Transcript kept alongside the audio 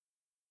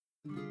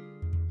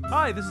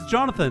Hi, this is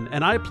Jonathan,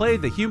 and I play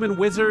the human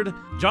wizard,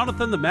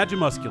 Jonathan the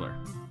Magimuscular.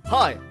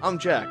 Hi, I'm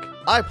Jack.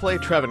 I play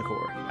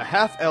Travancore, a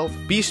half-elf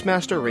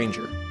Beastmaster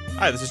Ranger.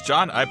 Hi, this is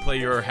John. I play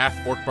your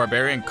half-orc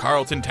barbarian,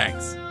 Carlton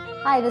Tanks.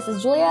 Hi, this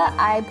is Julia.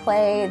 I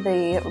play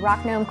the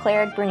rock gnome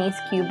cleric, Bernice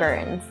Q.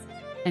 Burns.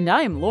 And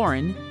I am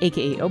Lauren,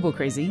 aka Obo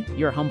Crazy,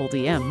 your humble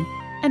DM,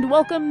 and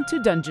welcome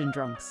to Dungeon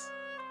Drunks.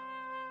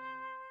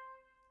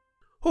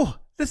 Oh,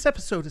 this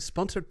episode is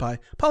sponsored by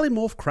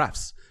Polymorph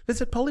Crafts.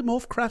 Visit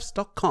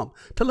polymorphcrafts.com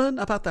to learn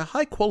about their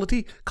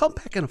high-quality,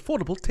 compact, and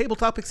affordable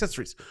tabletop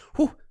accessories.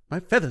 Ooh, my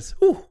feathers.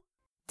 Ooh.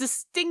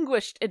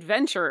 Distinguished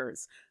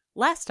adventurers!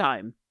 Last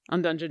time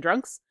on Dungeon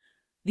Drunks,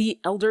 the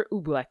Elder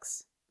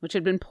Ublex, which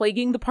had been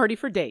plaguing the party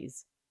for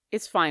days,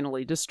 is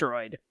finally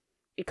destroyed.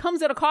 It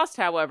comes at a cost,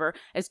 however,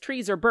 as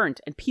trees are burnt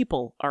and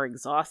people are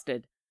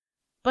exhausted.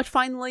 But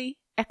finally,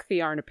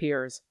 Ecthearn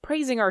appears,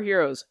 praising our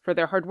heroes for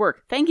their hard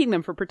work, thanking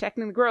them for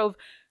protecting the grove,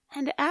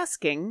 and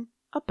asking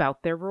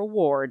about their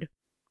reward.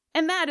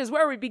 And that is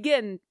where we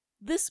begin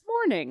this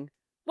morning.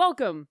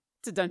 Welcome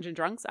to Dungeon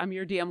Drunks. I'm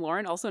your DM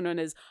Lauren, also known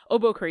as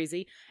Obo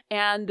Crazy,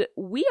 and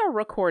we are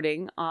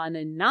recording on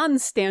a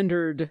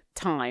non-standard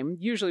time.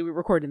 Usually we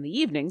record in the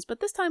evenings, but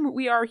this time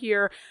we are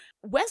here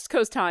West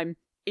Coast time,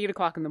 8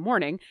 o'clock in the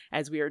morning,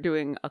 as we are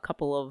doing a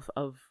couple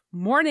of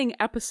morning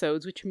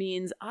episodes, which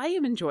means I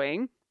am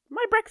enjoying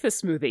my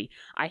breakfast smoothie.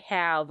 I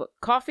have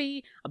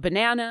coffee, a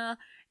banana,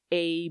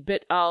 a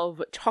bit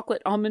of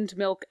chocolate almond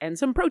milk, and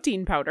some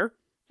protein powder.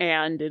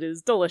 And it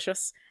is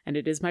delicious, and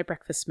it is my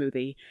breakfast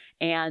smoothie.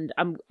 And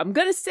I'm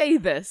going to say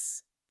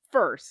this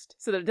first,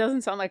 so that it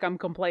doesn't sound like I'm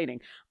complaining.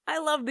 I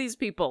love these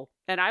people,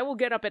 and I will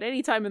get up at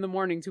any time in the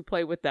morning to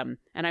play with them.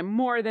 And I'm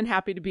more than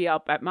happy to be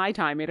up at my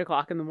time, 8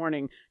 o'clock in the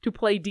morning, to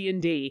play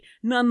D&D.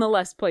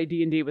 Nonetheless, play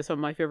D&D with some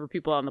of my favorite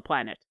people on the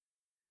planet.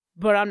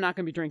 But I'm not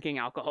going to be drinking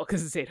alcohol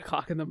because it's 8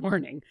 o'clock in the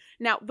morning.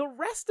 Now, the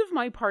rest of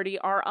my party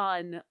are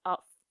on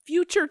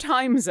future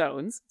time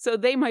zones, so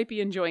they might be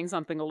enjoying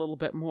something a little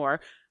bit more.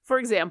 For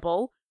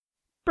example,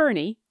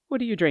 Bernie, what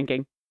are you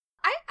drinking?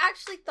 I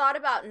actually thought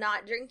about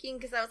not drinking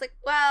because I was like,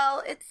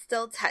 well, it's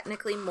still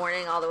technically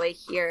morning all the way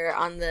here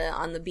on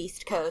the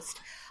Beast Coast.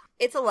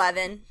 It's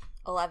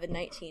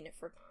 11:19 if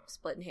we're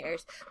splitting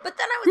hairs. But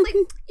then I was like,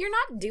 you're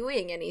not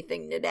doing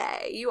anything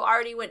today. You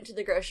already went to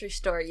the grocery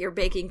store. You're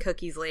baking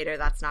cookies later.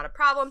 That's not a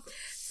problem.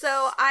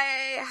 So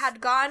I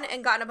had gone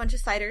and gotten a bunch of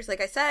ciders, like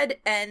I said,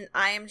 and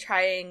I am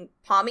trying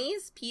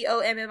Pommies,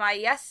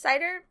 Pommies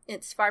cider.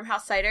 It's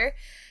farmhouse cider.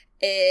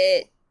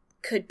 It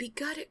could be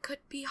good. It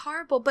could be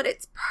horrible, but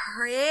it's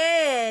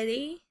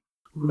pretty.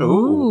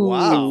 Ooh,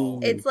 wow.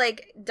 It's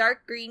like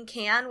dark green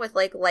can with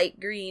like light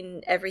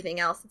green everything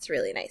else. It's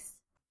really nice.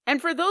 And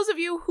for those of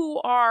you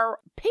who are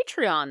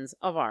Patreons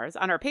of ours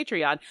on our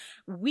Patreon,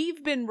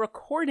 we've been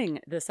recording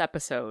this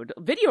episode,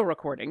 video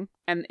recording,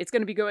 and it's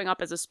going to be going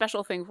up as a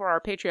special thing for our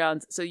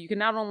Patreons, so you can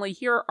not only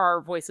hear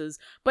our voices,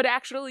 but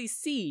actually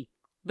see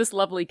this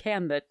lovely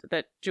can that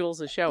Jules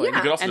is showing. Yeah.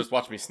 You could also just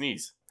watch me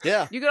sneeze.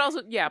 Yeah. You could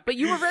also, but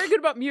you were very good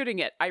about muting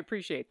it. I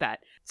appreciate that.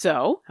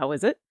 So, how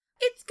is it?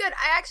 It's good.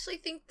 I actually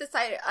think the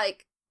cider, I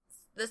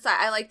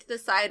liked the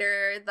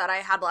cider that I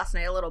had last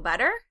night a little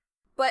better.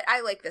 But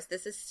I like this.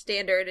 This is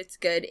standard. It's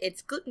good.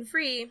 It's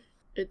gluten-free.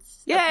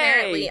 It's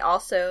apparently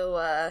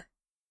also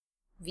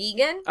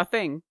vegan. A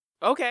thing.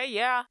 Okay,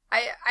 yeah.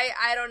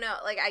 I don't know.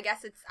 Like, I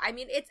guess it's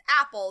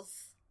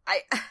apples.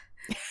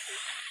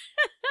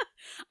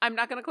 I'm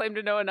not going to claim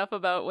to know enough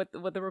about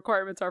what the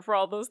requirements are for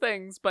all those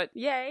things, but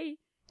yay.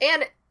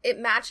 And it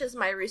matches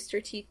my Rooster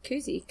Teeth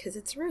koozie because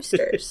it's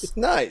roosters.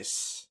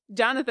 Nice.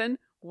 Jonathan,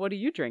 what are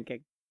you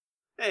drinking?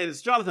 Hey,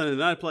 it's Jonathan,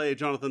 and I play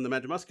Jonathan the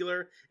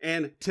Magimuscular,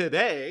 and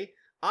today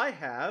I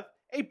have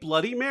a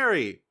Bloody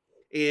Mary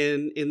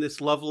in this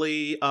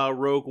lovely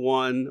Rogue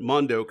One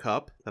Mondo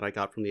cup that I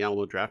got from the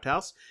Alamo Draft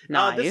House.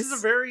 Nice. This is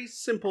a very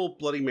simple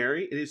Bloody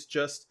Mary. It is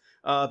just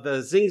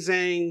the Zing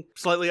Zang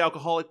slightly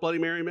alcoholic Bloody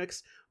Mary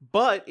mix,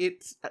 but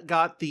it's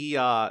got the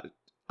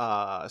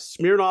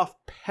Smirnoff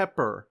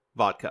Pepper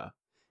vodka,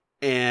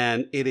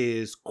 and it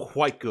is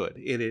quite good.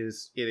 It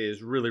is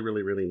really,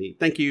 really, really neat.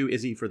 Thank you,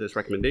 Izzy, for this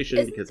recommendation.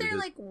 Isn't there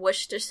like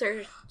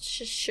Worcestershire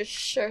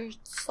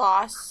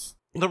sauce?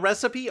 The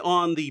recipe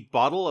on the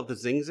bottle of the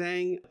Zing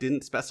Zang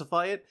didn't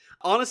specify it.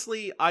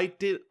 Honestly, I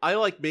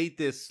made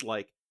this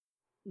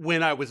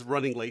when I was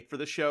running late for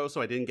the show, so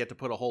I didn't get to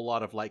put a whole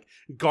lot of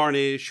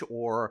garnish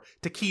or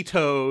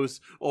taquitos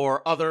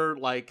or other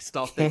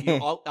stuff that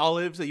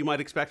olives that you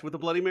might expect with a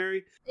Bloody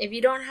Mary. If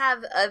you don't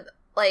have a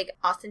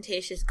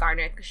ostentatious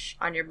garnish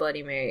on your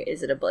Bloody Mary,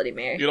 is it a Bloody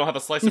Mary? You don't have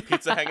a slice of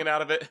pizza hanging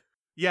out of it?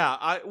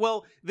 Yeah,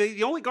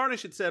 the only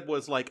garnish it said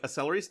was a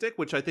celery stick,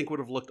 which I think would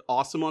have looked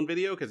awesome on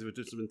video because it would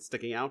just have been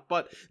sticking out.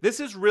 But this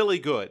is really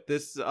good.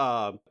 This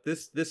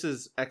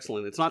is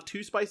excellent. It's not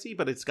too spicy,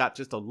 but it's got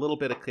just a little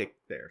bit of kick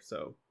there,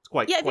 so it's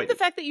quite. Yeah, I think the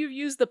fact that you've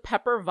used the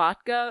pepper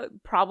vodka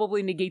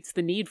probably negates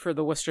the need for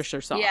the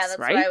Worcestershire sauce. Yeah, that's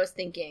right? what I was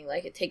thinking.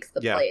 It takes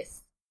the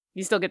place.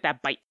 You still get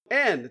that bite.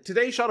 And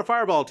today's shot of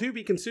Fireball, to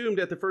be consumed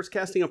at the first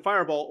casting of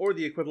Fireball or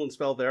the equivalent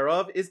spell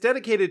thereof, is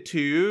dedicated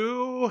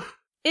to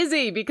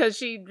Izzy, because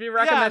she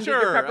recommended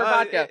your pepper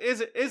vodka.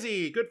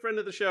 Izzy, good friend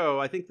of the show.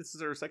 I think this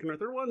is her second or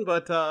third one,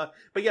 but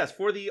yes,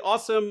 for the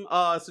awesome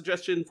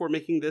suggestion for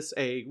making this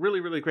a really,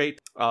 really great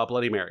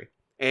Bloody Mary.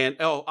 And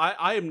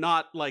I am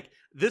not like,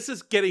 this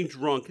is getting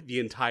drunk the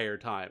entire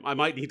time. I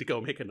might need to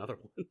go make another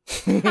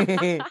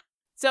one.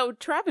 So,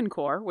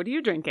 Travancore, what are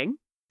you drinking?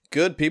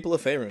 Good people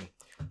of Faerun.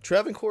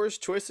 Travancore's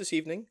choice this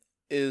evening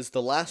is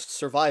the last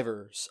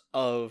survivors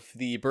of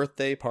the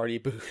birthday party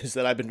booze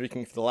that I've been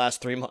drinking for the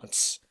last 3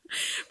 months.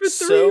 For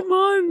 3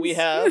 months! We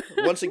have,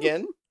 once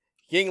again,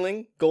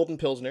 Yingling Golden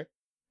Pilsner,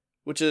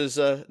 which is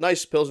a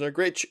nice Pilsner,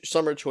 great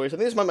summer choice. I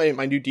think this is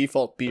my new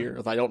default beer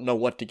if I don't know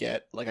what to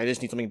get. Like, I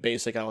just need something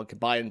basic I could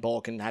buy in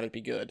bulk and have it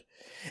be good.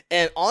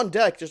 And on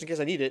deck, just in case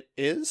I need it,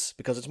 is,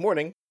 because it's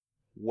morning,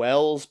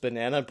 Wells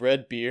Banana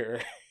Bread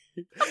Beer.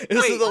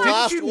 This is the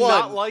last did you one.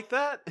 Not like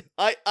that?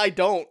 I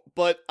don't,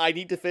 but I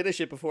need to finish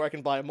it before I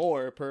can buy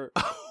more per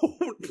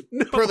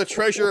the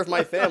treasure of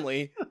my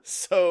family.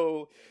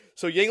 So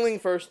Yingling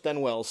first,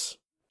 then Wells.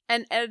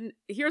 And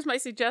here's my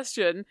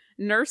suggestion.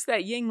 Nurse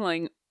that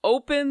Yingling,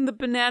 open the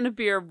banana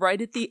beer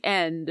right at the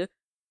end,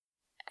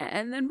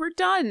 and then we're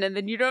done, and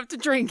then you don't have to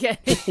drink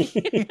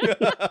any.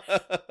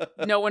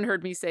 No one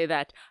heard me say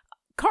that.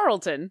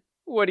 Carlton,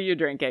 what are you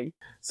drinking?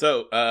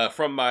 So,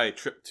 from my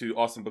trip to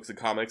Awesome Books and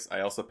Comics,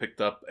 I also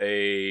picked up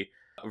a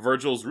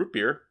Virgil's root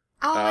beer,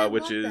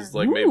 which is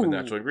like made with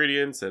natural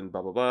ingredients and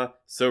blah blah blah.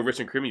 So rich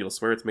and creamy, you'll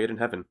swear it's made in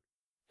heaven.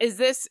 Is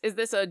this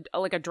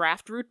a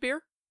draft root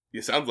beer?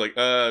 It sounds like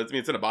I mean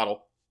it's in a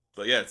bottle,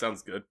 but yeah, it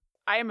sounds good.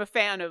 I am a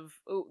fan of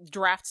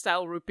draft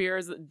style root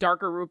beers,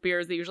 darker root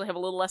beers. They usually have a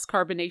little less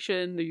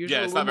carbonation. They're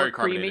usually it's a little not very more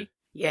creamy. carbonated.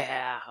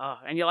 Yeah,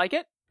 and you like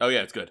it? Oh yeah,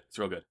 it's good. It's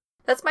real good.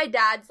 That's my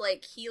dad's,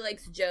 like, he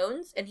likes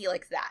Jones, and he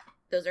likes that.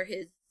 Those are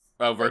his...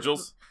 Oh,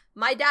 Virgil's?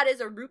 My dad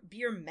is a root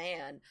beer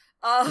man.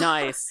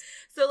 Nice.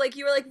 So, like,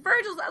 you were like,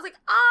 Virgil's. I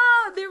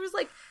was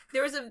like,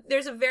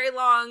 there's a very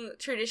long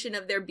tradition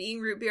of there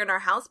being root beer in our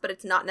house, but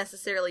it's not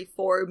necessarily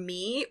for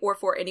me or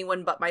for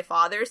anyone but my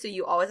father, so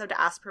you always have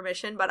to ask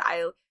permission, but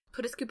I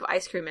put a scoop of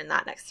ice cream in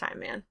that next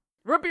time, man.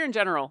 Root beer in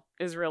general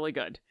is really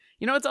good.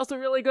 You know what's also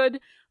really good?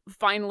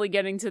 Finally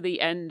getting to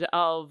the end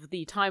of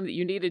the time that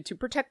you needed to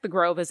protect the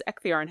grove as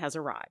Ecthjarn has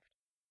arrived.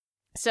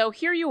 So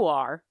here you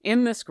are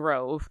in this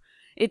grove.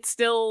 It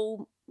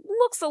still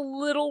looks a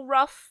little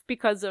rough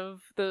because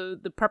of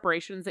the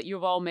preparations that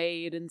you've all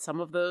made and some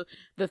of the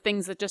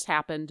things that just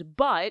happened,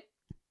 but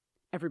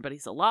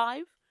everybody's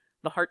alive.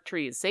 The heart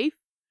tree is safe.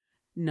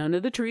 None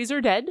of the trees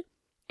are dead,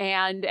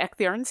 and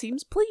Ecthjarn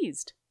seems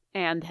pleased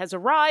and has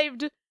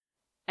arrived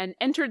and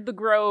entered the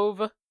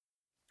grove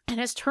and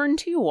has turned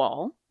to you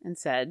all and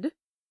said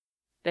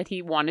that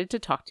he wanted to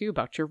talk to you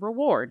about your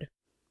reward.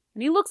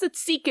 And he looks at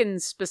Seekin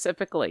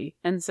specifically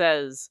and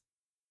says,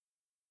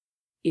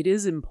 "It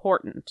is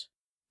important,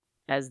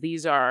 as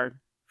these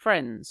are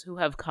friends who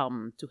have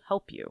come to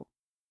help you,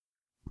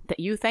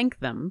 that you thank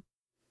them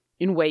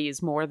in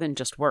ways more than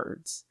just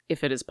words,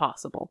 if it is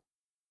possible.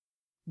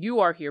 You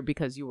are here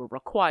because you were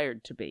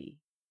required to be.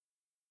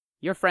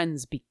 Your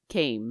friends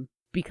came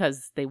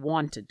because they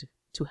wanted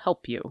to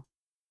help you."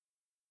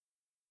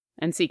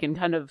 And Seekin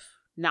kind of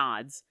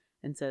nods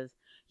and says,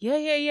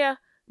 Yeah.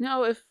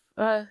 No, if,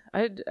 I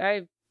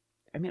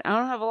mean, I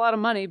don't have a lot of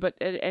money, but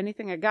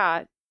anything I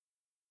got.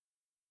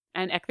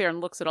 And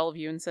Ecthjarn looks at all of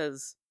you and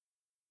says,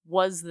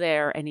 "Was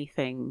there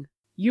anything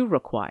you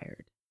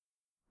required?"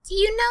 Do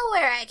you know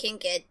where I can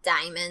get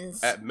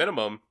diamonds? At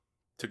minimum,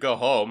 to go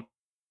home.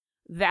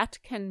 That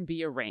can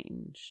be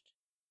arranged.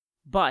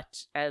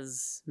 But,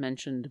 as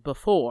mentioned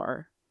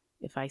before,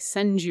 if I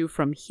send you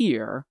from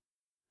here,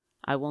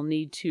 I will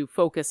need to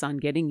focus on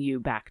getting you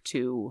back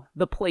to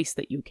the place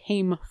that you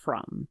came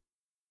from.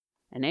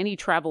 And any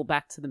travel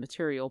back to the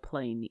material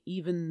plane,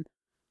 even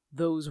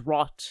those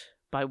wrought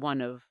by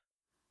one of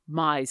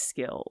my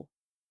skill,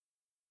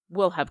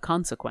 will have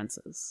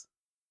consequences.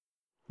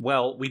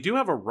 Well, we do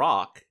have a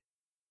rock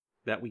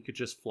that we could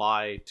just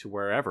fly to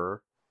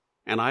wherever,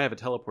 and I have a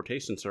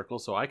teleportation circle,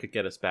 so I could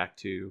get us back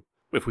to,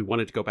 if we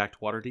wanted to go back to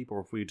Waterdeep,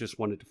 or if we just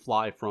wanted to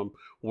fly from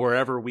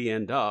wherever we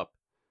end up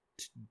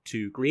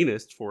to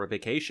Greenest for a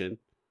vacation.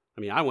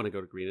 I mean, I want to go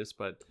to Greenest,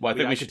 but well, I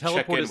think we should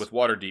check in with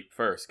Waterdeep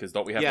first, because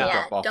don't we have to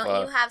drop off?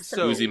 Don't you have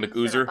some Oozy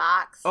McOozer?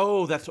 Box?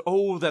 Oh,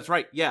 that's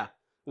right. Yeah,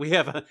 we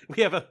have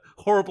a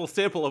horrible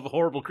sample of a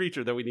horrible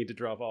creature that we need to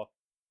drop off,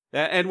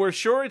 and we're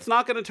sure it's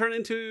not going to turn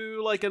into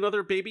like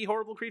another baby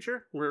horrible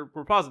creature. We're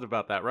positive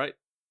about that, right?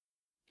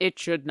 It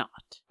should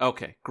not.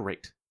 Okay,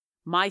 great.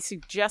 My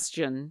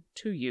suggestion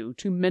to you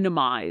to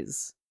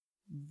minimize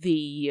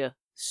the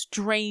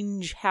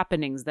strange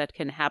happenings that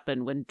can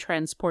happen when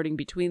transporting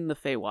between the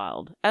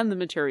Feywild and the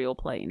material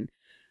plane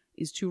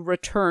is to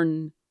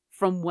return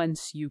from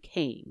whence you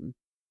came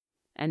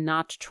and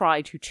not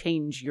try to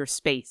change your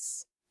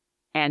space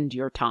and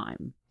your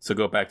time. So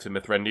go back to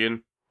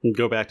Mithrandian?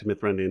 Go back to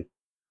Mithrandian.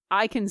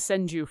 I can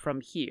send you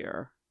from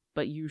here,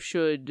 but you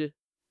should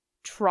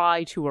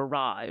try to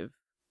arrive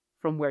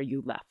from where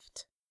you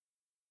left.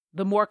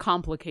 The more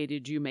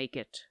complicated you make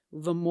it,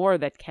 the more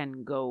that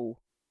can go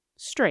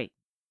straight.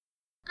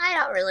 I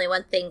don't really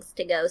want things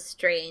to go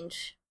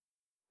strange.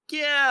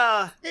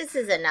 Yeah. This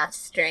is enough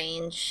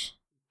strange.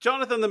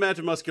 Jonathan the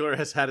Magimuscular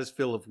has had his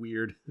fill of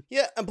weird.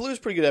 Yeah, and Blue's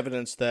pretty good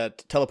evidence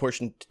that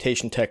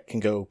teleportation tech can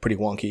go pretty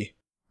wonky.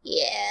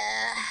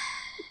 Yeah.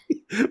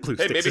 Blue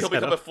Hey, sticks maybe his he'll head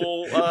become a up.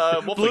 full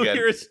wolf Blue again.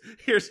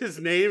 hears his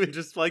name and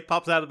just like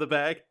pops out of the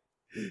bag.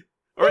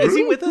 Or is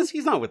he with us?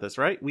 He's not with us,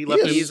 right? We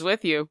left is. him. He's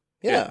with you.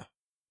 Yeah.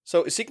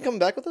 So is Seekin coming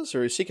back with us,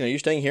 or is Seekin, are you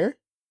staying here?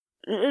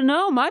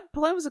 No, my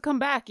plan was to come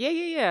back.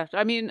 Yeah.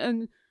 I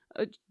mean,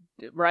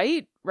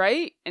 right?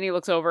 And he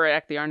looks over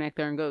at Ecthionne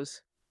and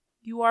goes,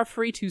 "You are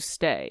free to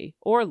stay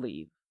or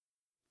leave.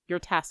 Your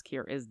task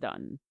here is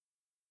done."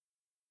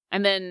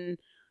 And then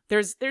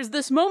there's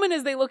this moment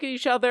as they look at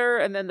each other,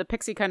 and then the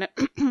pixie kind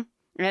of,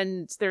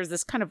 and there's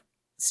this kind of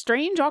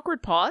strange,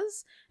 awkward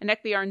pause, and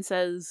Ecthionne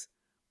says,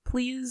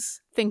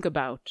 "Please think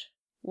about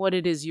what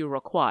it is you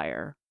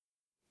require.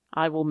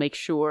 I will make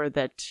sure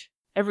that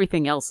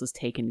everything else is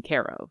taken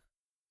care of."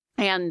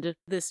 And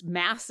this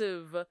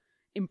massive,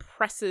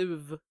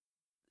 impressive,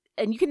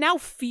 and you can now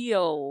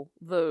feel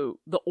the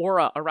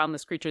aura around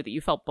this creature that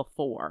you felt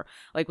before.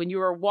 Like when you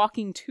were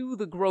walking to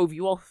the grove,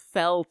 you all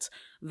felt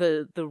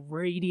the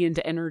radiant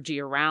energy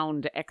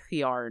around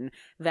Ecthionne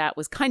that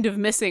was kind of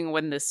missing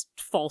when this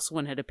false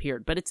one had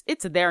appeared. But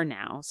it's there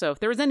now. So if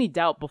there was any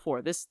doubt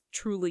before, this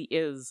truly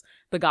is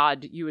the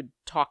god you had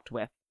talked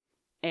with.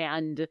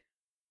 And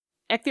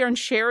Ecthionne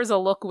shares a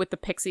look with the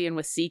pixie and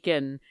with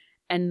Seekin,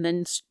 and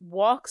then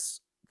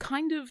walks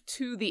kind of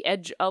to the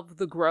edge of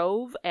the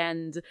grove,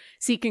 and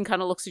Seekin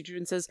kind of looks at you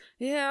and says,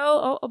 "Yeah,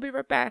 I'll be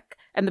right back."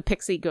 And the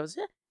pixie goes,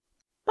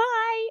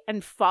 "Bye,"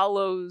 and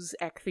follows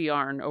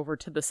Ecthionne over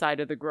to the side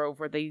of the grove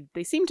where they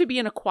seem to be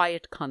in a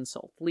quiet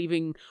consult,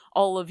 leaving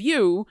all of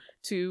you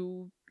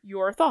to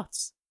your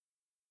thoughts.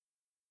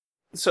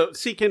 So,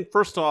 Seekin,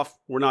 first off,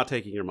 we're not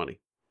taking your money.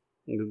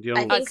 You don't-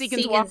 I think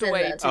Seekin's Seekin's walked in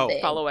away the to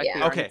thing, follow yeah.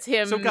 Ecthionne. Okay, It's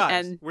him so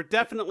guys, and we're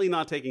definitely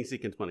not taking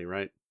Seekin's money,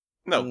 right?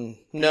 No. No.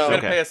 You're gonna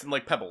Okay. pay us in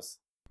like pebbles.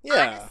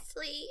 Yeah.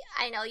 Honestly,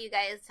 I know you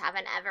guys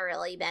haven't ever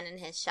really been in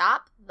his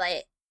shop,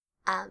 but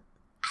I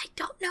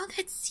don't know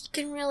that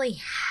Seekin really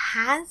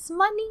has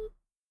money.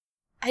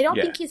 I don't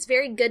Yeah. think he's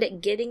very good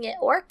at getting it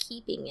or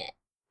keeping it.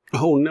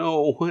 Oh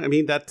no! I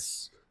mean,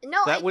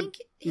 No, that I would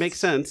think make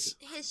sense.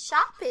 His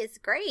shop is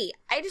great.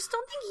 I just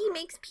don't think he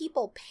makes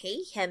people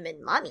pay him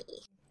in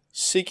money.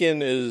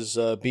 Seekin is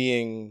a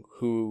being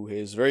who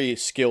is very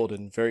skilled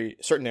in very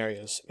certain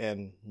areas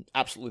and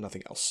absolutely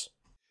nothing else.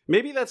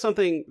 Maybe that's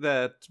something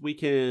that we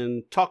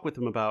can talk with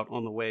him about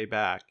on the way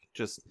back.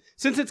 Just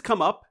since it's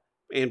come up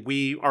and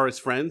we are his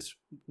friends,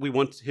 we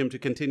want him to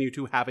continue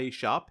to have a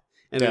shop.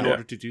 And in Yeah.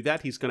 order to do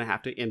that, he's going to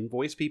have to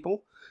invoice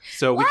people.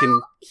 So Well, we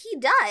can. he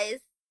does.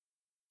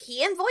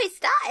 He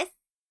invoiced us.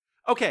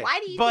 Okay. Why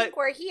do you but, think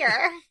we're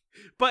here?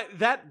 But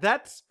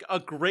that's a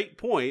great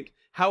point.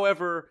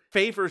 However,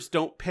 favors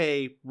don't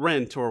pay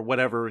rent or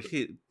whatever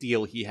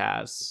deal he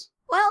has.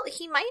 Well,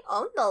 he might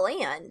own the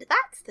land.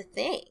 That's the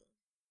thing.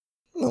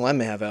 Well, that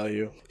may have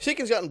value.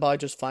 Seekin's gotten by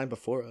just fine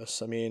before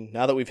us. I mean,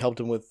 now that we've helped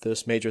him with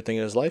this major thing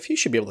in his life, he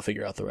should be able to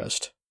figure out the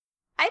rest.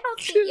 I don't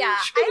think. Yeah,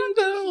 I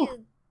don't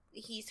think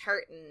he's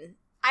hurting.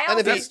 I don't And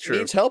if think. That's true. he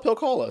needs help, he'll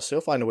call us.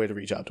 He'll find a way to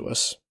reach out to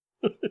us.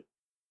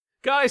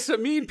 Guys,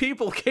 some mean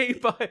people came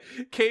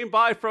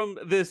by from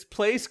this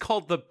place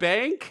called the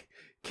bank.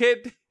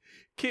 Kid,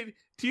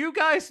 do you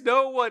guys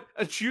know what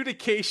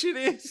adjudication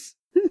is?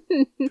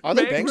 Are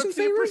there banks in Bankruptcy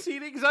favor?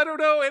 proceedings? I don't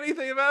know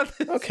anything about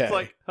this. Okay. It's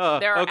like,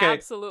 there are okay.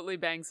 absolutely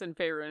banks in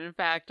favor. And in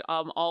fact,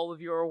 all of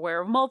you are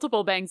aware of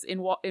multiple banks in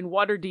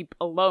Waterdeep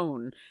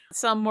alone.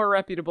 Some more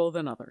reputable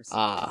than others.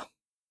 Ah.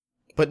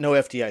 But no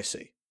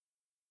FDIC.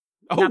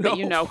 Oh Not no, that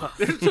you know of.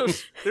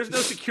 there's no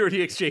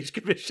Security Exchange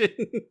Commission.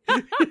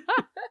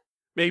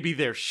 Maybe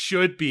there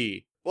should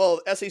be.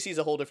 Well, SEC is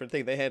a whole different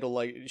thing. They handle,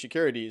 like,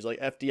 securities. Like,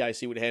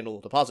 FDIC would handle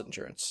deposit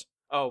insurance.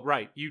 Oh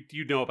right,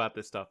 you know about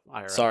this stuff,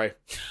 Ira. Sorry.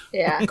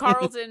 Yeah.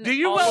 Carlton, Do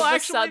you all well of a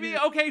actually sudden, be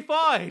okay?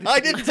 Fine.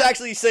 I didn't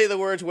actually say the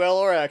words well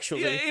or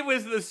actually. Yeah, it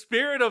was the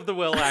spirit of the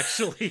will,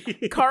 actually.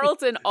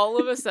 Carlton, all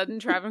of a sudden,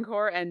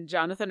 Travancore and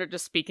Jonathan are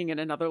just speaking in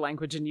another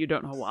language, and you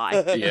don't know why.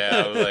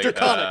 Yeah, I was like,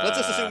 Draconic. Let's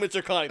just assume it's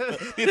Draconic.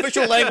 The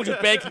official language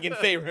of banking in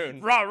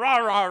Faerun. Rah rah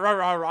rah rah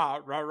rah rah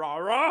rah rah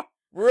rah.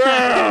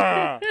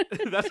 Rah!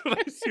 That's what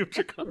I assume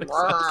Draconic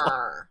sounds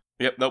like.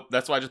 Yep, nope.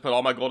 That's why I just put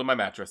all my gold in my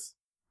mattress.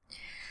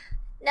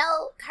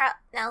 No, Carl.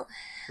 No.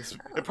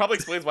 It probably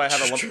explains why I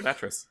have a lumpy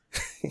mattress.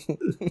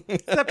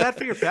 Is that bad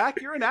for your back?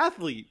 You're an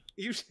athlete.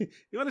 You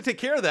want to take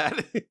care of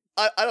that.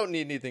 I don't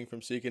need anything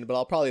from Seekin, but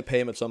I'll probably pay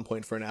him at some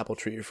point for an apple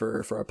tree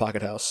for our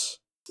pocket house.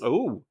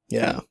 Oh,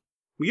 Yeah.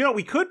 you know,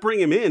 we could bring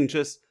him in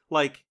just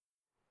like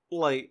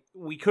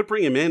we could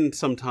bring him in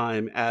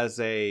sometime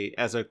as a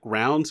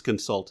grounds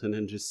consultant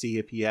and just see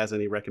if he has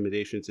any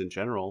recommendations in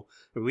general.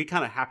 I mean, we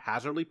kind of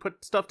haphazardly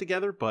put stuff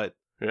together, but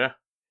Yeah.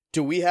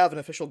 Do we have an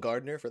official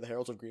gardener for the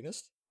Heralds of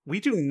Greenest? we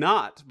do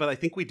not. But I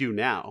think we do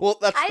now. Well,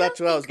 that's I what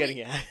don't I was think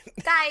getting at.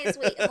 Guys,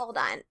 wait, hold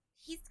on.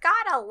 He's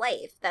got a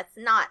life that's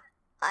not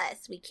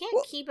us. We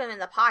can't keep him in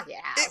the pocket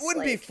house. It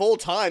wouldn't be full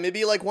time. It'd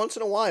be like once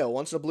in a while,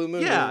 once in a blue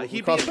moon. Yeah,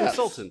 he'd be a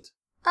consultant.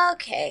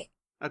 Okay.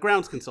 A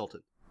grounds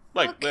consultant.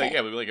 Okay.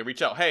 We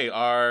reach out. Hey,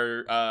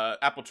 our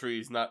apple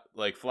tree's not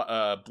like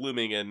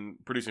blooming and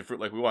producing fruit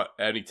like we want.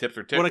 Any tips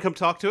or tips? Want to come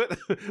talk to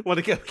it?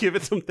 Want to give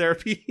it some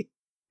therapy?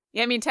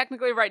 Yeah, I mean,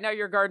 technically right now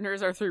your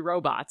gardeners are 3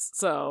 robots,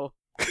 so...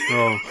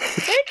 Oh.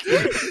 They're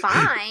doing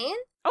fine.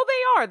 Oh,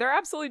 they are. They're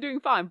absolutely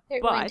doing fine.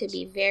 They're going to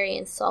be very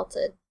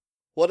insulted.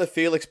 What if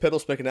Felix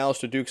Piddlespick and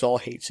Alistair Dukes all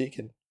hate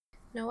Seekin?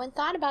 No one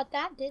thought about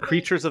that, did they?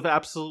 Creatures of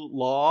absolute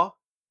law?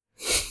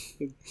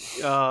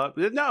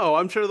 No,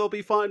 I'm sure they'll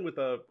be fine with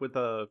a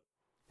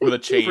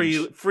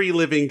change. free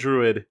living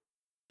druid.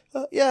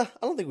 Yeah,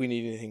 I don't think we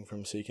need anything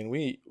from Seekin.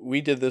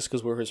 We did this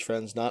because we're his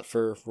friends, not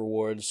for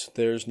rewards.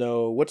 There's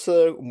no... What's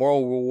the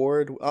moral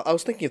reward? I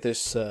was thinking of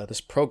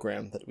this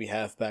program that we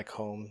have back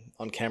home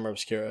on Camera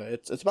Obscura.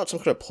 It's about some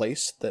sort of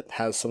place that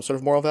has some sort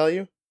of moral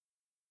value.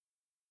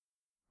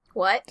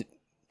 What?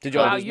 Did you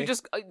all Wow, lose you me?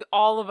 just...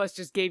 all of us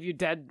just gave you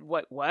dead...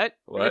 What?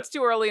 It's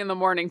too early in the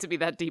morning to be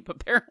that deep,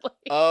 apparently.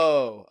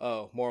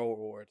 Oh, moral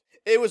reward.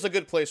 It was a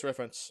good place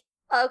reference.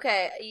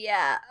 Okay,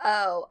 yeah.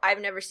 Oh, I've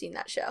never seen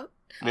that show.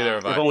 Neither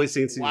have I. I've only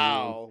seen season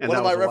Wow. 1. and One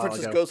of that my was a while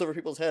references ago. goes over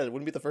people's head. It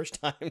wouldn't be the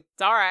first time.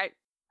 It's all right.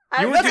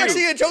 That's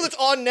actually a show that's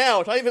on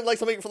now. It's not even like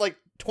something from like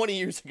 20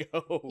 years ago.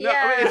 No,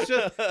 I mean, it's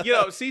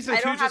just, season I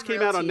 2 don't just have came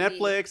real out on TV.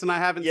 Netflix, and I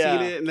haven't Yeah,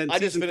 seen it, and then I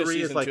just season finished 3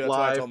 is season like 2. That's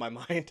why it's live. on my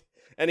mind.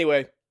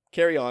 Anyway,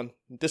 carry on.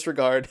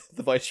 Disregard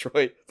the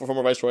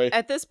former Viceroy.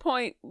 At this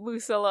point,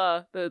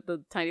 Lucilla,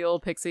 the tiny little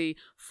pixie,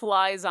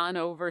 flies on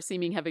over,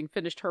 seeming having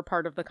finished her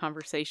part of the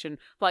conversation,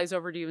 flies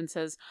over to you and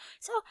says,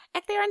 "So,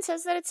 Ectherion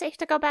says that it's safe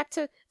to go back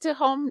to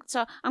home,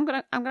 so I'm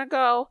gonna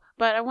go,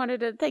 but I wanted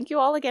to thank you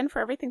all again for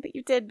everything that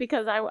you did,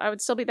 because I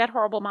would still be that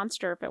horrible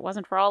monster if it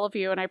wasn't for all of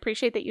you, and I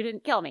appreciate that you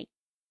didn't kill me."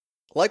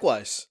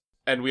 Likewise.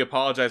 And we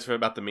apologize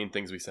about the mean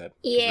things we said. 'Cause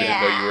Yeah. We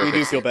didn't know you were We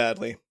do feel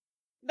badly.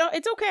 No,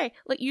 it's okay.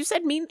 Like, you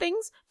said mean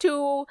things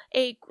to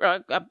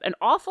an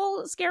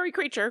awful, scary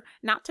creature,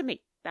 not to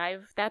me.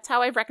 That's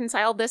how I've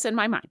reconciled this in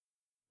my mind.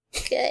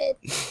 Good.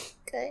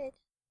 Good.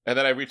 And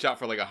then I reach out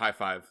for like a high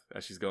five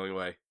as she's going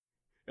away.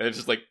 And it's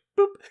just like,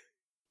 boop.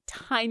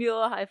 Tiny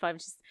little high five.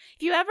 Just,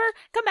 if you ever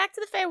come back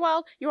to the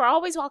Feywild, you are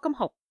always welcome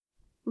home.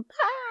 Bye.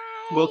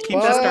 We'll keep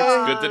Bye.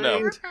 that. Good to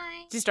know.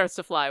 Bye. She starts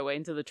to fly away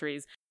into the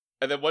trees.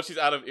 And then once she's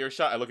out of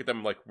earshot, I look at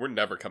them like, we're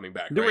never coming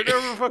back. No, Right? we're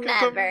never fucking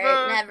Never, coming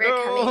back. never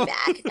No. coming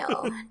back.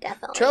 No,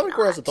 definitely Traveling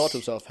has a not. thought to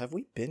himself, have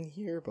we been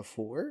here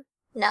before?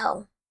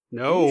 No.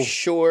 No. You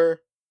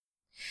sure?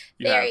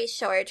 Yeah. Very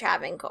short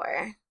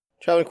Travancore.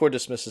 Traveling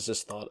dismisses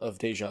this thought of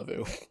deja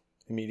vu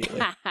immediately.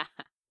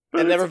 But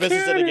And never it's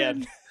visits it canon.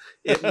 again.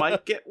 It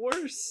might get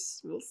worse.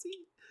 We'll see.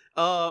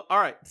 All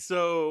right.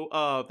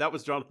 So that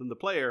was Jonathan the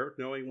player,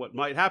 knowing what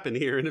might happen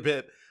here in a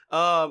bit.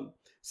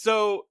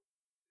 So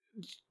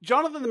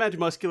Jonathan the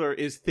Magimuscular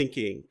is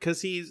thinking,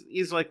 because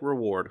he's like,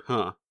 reward,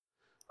 huh?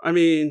 I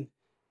mean,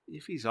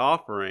 if he's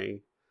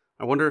offering,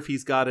 I wonder if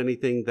he's got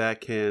anything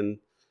that can.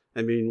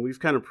 I mean, we've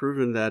kind of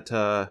proven that.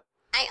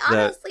 I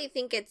honestly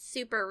think it's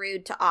super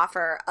rude to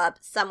offer up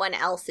someone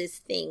else's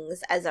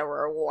things as a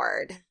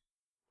reward.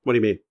 What do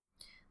you mean?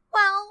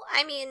 Well,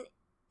 I mean,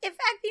 if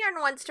Ectherion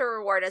wants to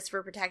reward us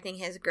for protecting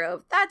his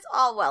grove, that's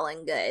all well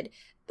and good.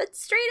 But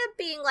straight up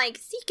being like,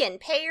 Seekin,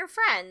 pay your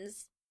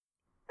friends.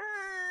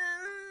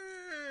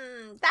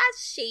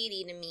 That's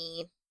shady to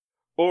me.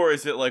 Or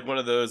is it like one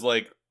of those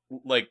like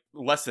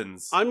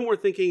lessons? I'm more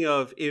thinking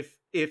of if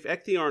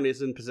Ectherion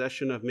is in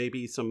possession of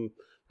maybe some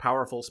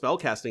powerful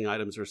spellcasting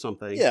items or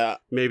something. Yeah.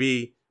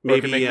 Maybe Or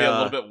it can make me a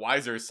little bit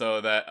wiser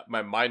so that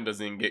my mind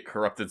doesn't get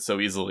corrupted so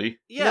easily.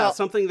 Yeah, Now-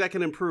 something that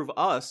can improve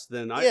us.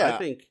 Then I Yeah.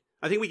 think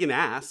we can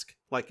ask,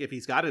 like, if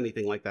he's got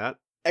anything like that.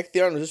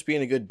 Ectherion was just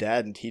being a good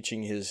dad and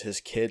teaching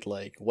his kid,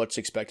 like, what's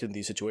expected in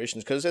these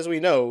situations. Because, as we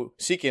know,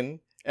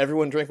 Seekin,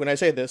 everyone drink when I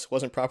say this,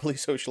 wasn't properly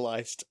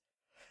socialized.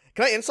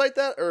 Can I insight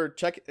that, or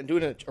check and do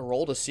a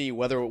roll to see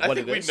what I think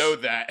it we is? know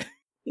that.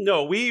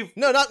 No, we've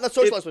No, not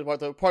socialized, but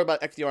the part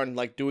about Ectherion,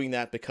 like, doing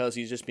that because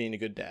he's just being a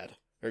good dad.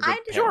 Or a good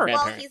Well,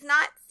 grandparent. he's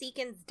not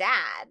Seekin's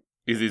dad.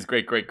 He's his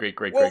great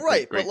Well,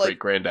 right, but, like-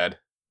 granddad.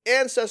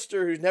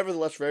 Ancestor who's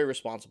nevertheless very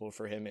responsible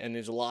for him and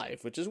is alive,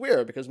 which is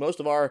weird because most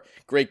of our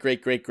great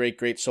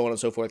so on and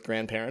so forth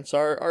grandparents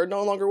are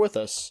no longer with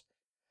us.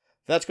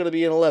 That's going to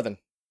be an 11.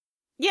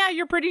 Yeah,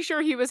 you're pretty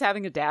sure he was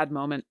having a dad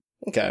moment.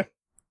 Okay.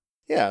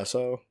 Yeah,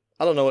 so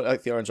I don't know what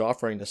Ectherian's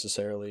offering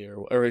necessarily,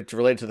 or it's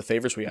related to the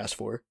favors we asked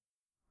for.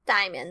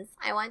 Diamonds.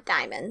 I want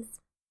diamonds.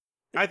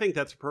 I think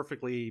that's a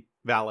perfectly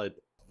valid.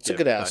 It's a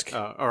good ask.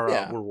 Or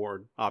Yeah. a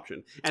reward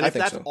option. And I if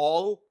think that's so.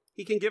 all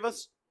he can give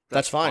us,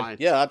 That's fine.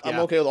 Yeah, I'm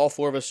Yeah. okay with all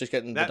four of us just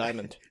getting That- the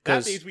diamond. That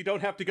 'Cause- means we don't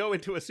have to go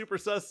into a super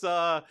sus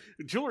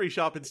jewelry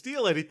shop and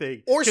steal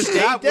anything. or 'Cause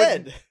stay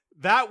dead.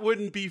 That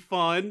wouldn't be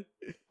fun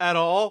at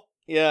all.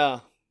 Yeah.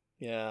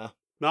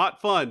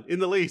 Not fun in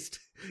the least.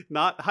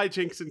 Not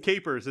hijinks and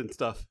capers and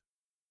stuff.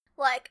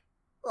 Look.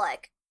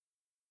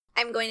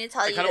 I'm going to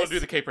tell I you kind of want this. to do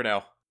the caper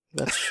now.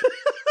 That's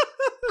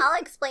I'll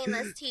explain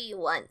this to you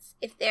once.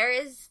 If there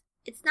is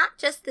it's not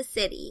just the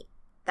city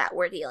that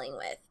we're dealing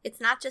with. It's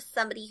not just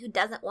somebody who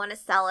doesn't want to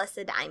sell us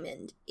a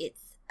diamond.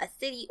 It's a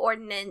city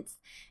ordinance,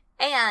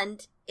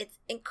 and it's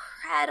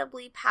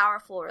incredibly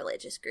powerful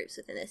religious groups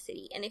within the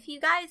city. And if you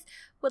guys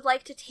would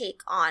like to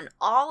take on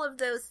all of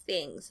those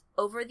things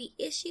over the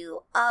issue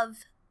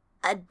of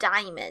a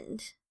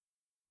diamond,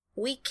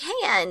 we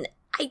can.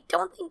 I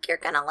don't think you're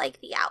going to like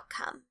the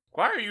outcome.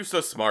 Why are you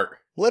so smart?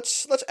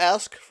 Let's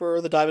ask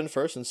for the diamond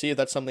first and see if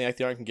that's something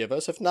Ecthionne can give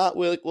us. If not,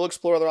 we'll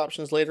explore other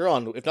options later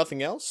on. If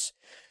nothing else,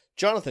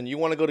 Jonathan, you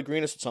want to go to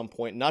Greenest at some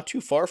point. Not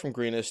too far from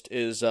Greenest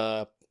is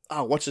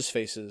what's his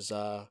face's?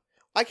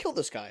 I killed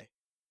this guy.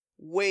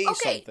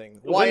 Something.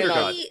 Why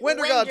not?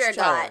 Wendergod's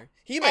tower.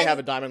 He may have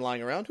a diamond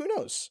lying around. Who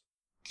knows?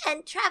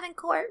 And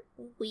Travancore,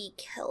 we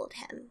killed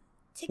him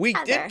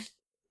together.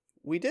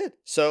 We did.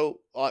 So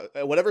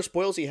whatever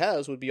spoils he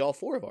has would be all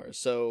four of ours.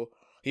 So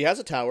he has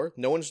a tower.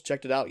 No one's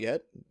checked it out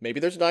yet. Maybe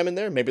there's a diamond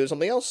there. Maybe there's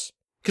something else.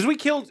 Because we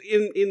killed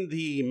in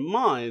the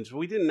mines, but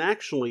we didn't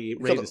actually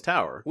raid his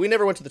tower. We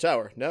never went to the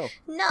tower. No.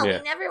 No, we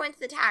never went to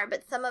the tower.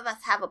 But some of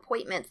us have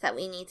appointments that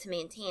we need to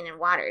maintain in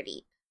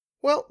Waterdeep.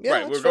 Well, yeah,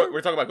 right.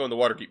 We're talking about going to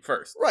Waterdeep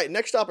first. Right.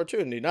 Next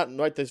opportunity, not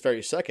right this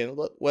very second.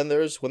 But when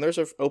there's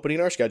an opening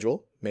in our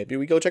schedule, maybe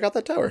we go check out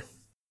that tower.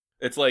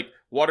 It's like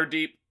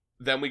Waterdeep,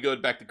 then we go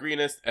back to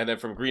Greenest, and then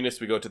from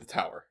Greenest we go to the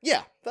tower.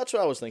 Yeah, that's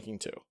what I was thinking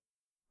too.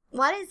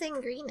 What is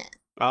in Greenest?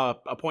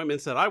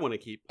 Appointments that I want to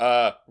keep.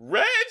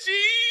 Reggie.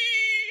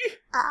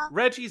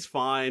 Reggie's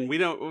fine. We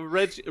don't.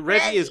 Reggie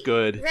is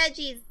good.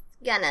 Reggie's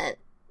gonna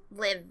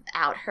live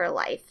out her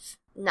life,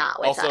 not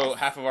with us. Also,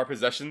 half of our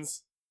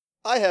possessions.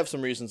 I have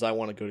some reasons I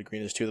want to go to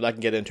Greenest too that I can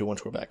get into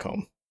once we're back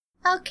home.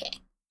 Okay.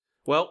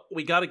 Well,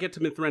 we got to get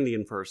to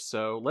Mithrandian first,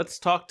 so let's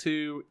talk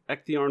to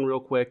Ecthionne real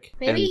quick.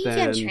 Maybe he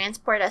can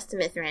transport us to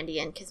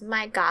Mithrandian, because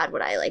my god,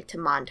 would I like to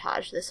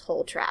montage this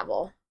whole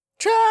travel.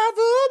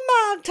 Travel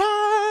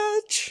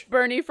montage!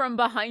 Bernie, from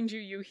behind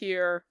you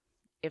hear,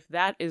 if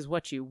that is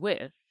what you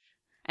wish.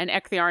 And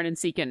Ecthionne and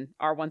Seekin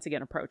are once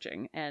again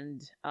approaching,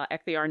 and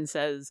Ecthionne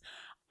says,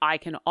 I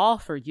can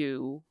offer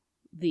you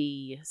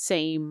the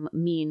same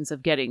means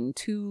of getting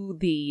to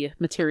the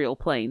material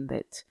plane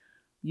that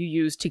you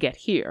used to get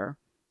here.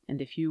 And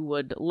if you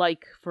would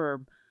like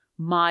for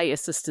my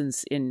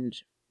assistance in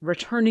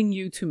returning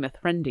you to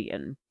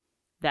Mithrandian,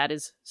 that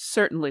is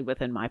certainly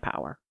within my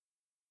power.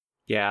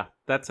 Yeah,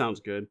 that sounds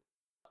good.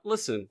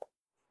 Listen,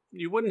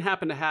 you wouldn't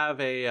happen to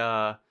have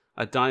a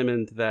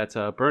diamond that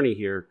Bernie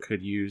here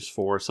could use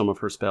for some of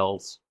her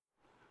spells,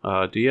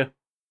 do you?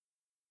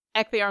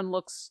 Ecthionne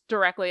looks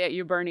directly at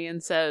you, Bernie,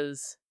 and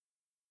says,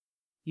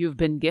 You've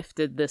been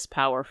gifted this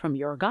power from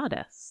your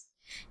goddess.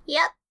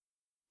 Yep.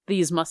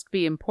 These must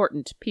be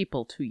important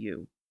people to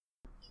you.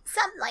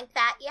 Something like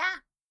that, yeah.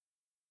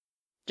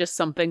 Just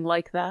something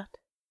like that?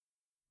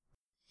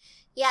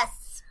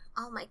 Yes.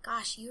 Oh my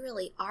gosh, you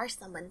really are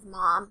someone's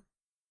mom.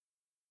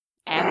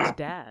 And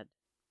dad.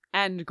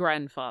 And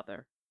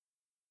grandfather.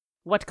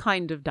 What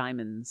kind of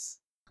diamonds?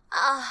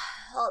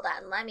 Hold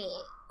on, let me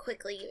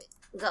quickly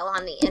go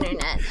on the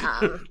internet.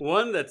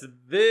 One that's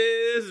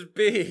this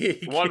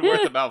big. One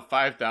worth about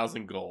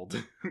 5,000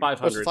 gold.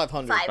 500.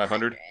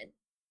 500.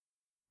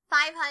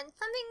 500,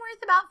 something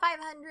worth about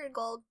 500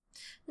 gold.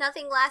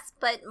 Nothing less,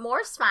 but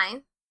more's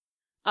fine.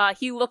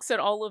 He looks at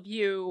all of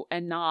you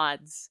and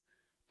nods.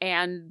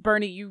 And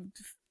Bernie, you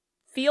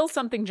feel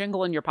something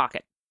jingle in your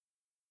pocket.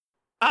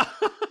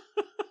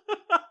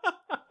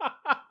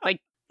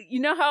 Like, you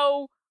know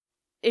how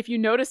if you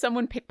notice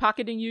someone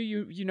pickpocketing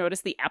you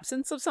notice the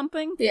absence of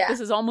something? Yeah.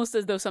 This is almost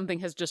as though something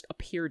has just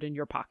appeared in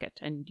your pocket.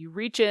 And you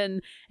reach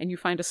in and you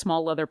find a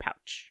small leather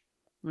pouch.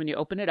 When you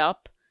open it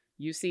up,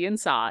 you see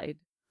inside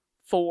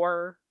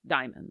 4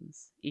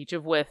 diamonds, each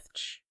of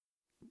which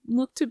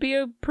look to be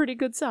a pretty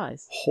good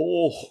size.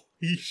 Holy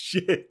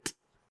shit.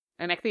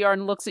 And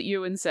Ecthionne looks at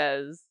you and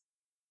says,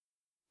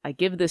 I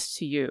give this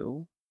to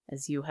you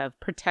as you have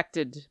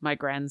protected my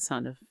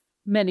grandson of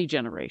many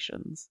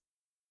generations.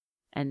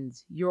 And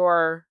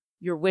your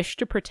wish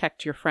to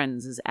protect your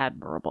friends is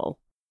admirable.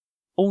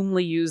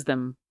 Only use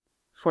them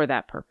for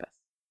that purpose.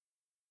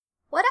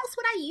 What else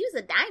would I use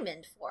a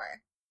diamond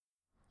for?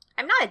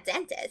 I'm not a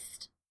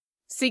dentist.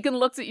 Seekin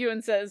looks at you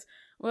and says,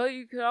 well,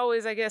 you could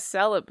always, I guess,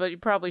 sell it, but you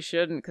probably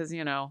shouldn't, because,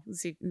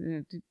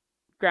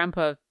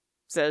 Grandpa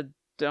said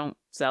don't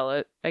sell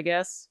it, I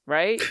guess,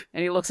 right?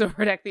 And he looks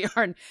over at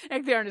Ecthionne.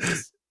 Ecthionne is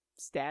just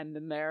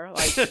standing there,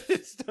 like...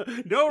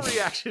 No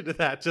reaction to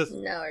that, just...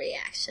 No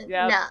reaction.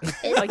 Yep.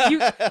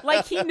 No.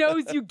 Like he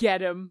knows you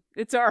get him.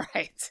 It's all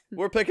right.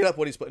 We're picking up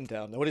what he's putting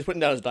down. What he's putting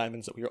down is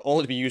diamonds that we are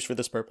only to be used for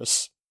this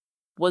purpose.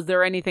 Was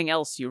there anything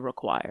else you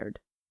required?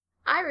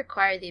 I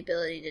require the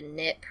ability to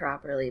knit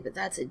properly, but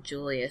that's a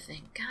Julia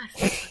thing. God,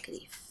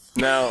 fuckity.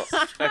 Now,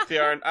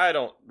 Ecthionne, I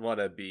don't want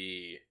to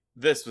be...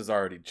 This was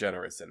already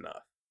generous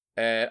enough.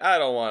 And I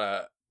don't want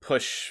to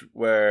push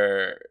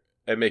where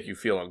and make you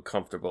feel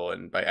uncomfortable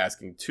and by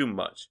asking too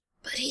much.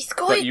 But he's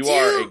going to. But you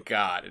are a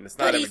god, and it's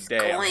not every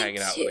day I'm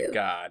hanging out with a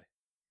god.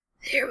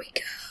 Here we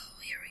go.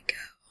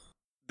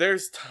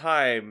 there's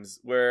times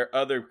where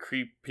other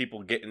creep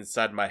people get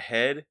inside my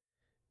head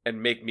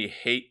and make me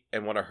hate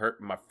and want to hurt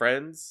my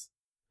friends.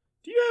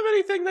 Do you have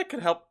anything that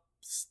could help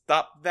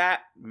stop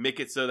that?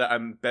 Make it so that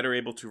I'm better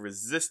able to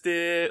resist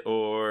it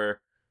or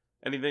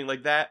anything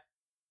like that?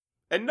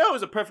 And no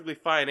is a perfectly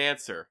fine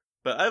answer.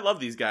 But I love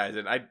these guys,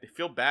 and I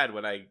feel bad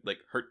when I,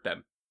 hurt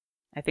them.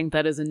 I think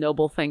that is a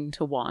noble thing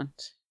to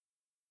want.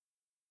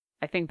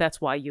 I think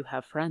that's why you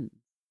have friends.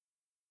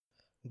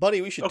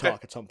 Buddy, we should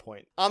talk at some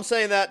point. I'm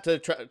saying that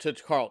to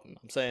Carlton.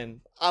 I'm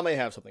saying I may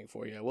have something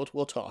for you.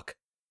 We'll talk.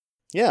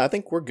 Yeah, I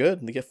think we're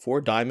good. They get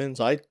 4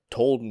 diamonds. I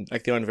told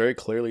Ectheon very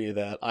clearly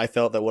that I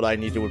felt that what I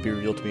needed would be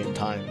revealed to me in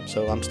time,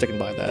 so I'm sticking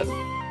by that.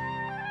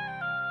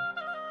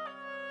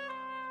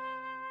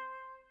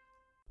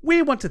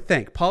 We want to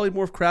thank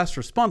Polymorph Crafts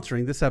for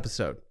sponsoring this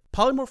episode.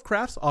 Polymorph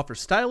Crafts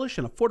offers stylish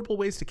and affordable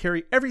ways to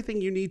carry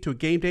everything you need to a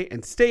game day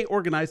and stay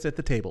organized at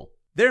the table.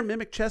 Their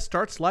Mimic chest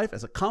starts life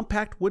as a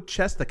compact wood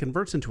chest that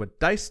converts into a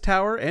dice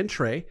tower and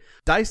tray,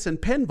 dice and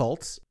pen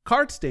vaults,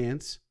 card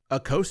stands, a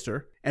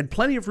coaster, and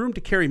plenty of room to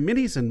carry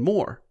minis and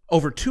more.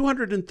 Over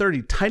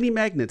 230 tiny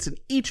magnets in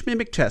each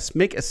Mimic chest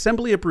make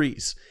assembly a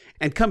breeze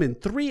and come in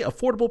 3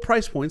 affordable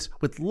price points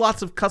with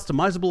lots of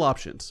customizable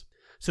options.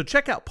 So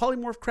check out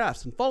Polymorph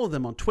Crafts and follow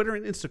them on Twitter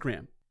and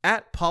Instagram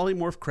at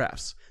Polymorph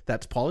Crafts.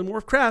 That's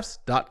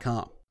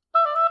polymorphcrafts.com.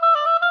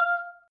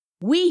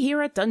 We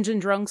here at Dungeon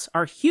Drunks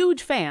are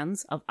huge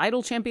fans of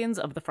Idle Champions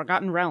of the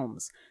Forgotten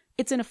Realms.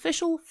 It's an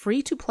official,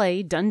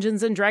 free-to-play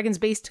Dungeons &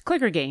 Dragons-based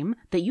clicker game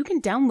that you can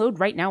download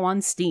right now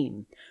on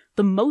Steam.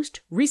 The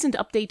most recent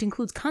update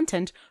includes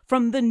content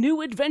from the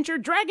new adventure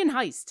Dragon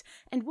Heist,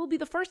 and will be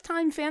the first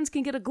time fans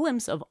can get a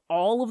glimpse of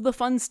all of the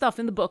fun stuff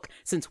in the book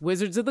since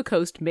Wizards of the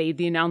Coast made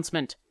the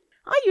announcement.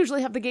 I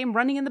usually have the game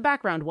running in the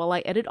background while I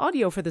edit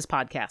audio for this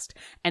podcast,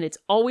 and it's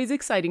always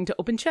exciting to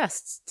open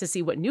chests to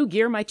see what new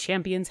gear my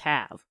champions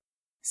have.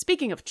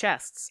 Speaking of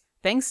chests,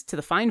 thanks to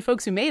the fine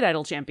folks who made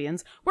Idle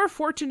Champions, we're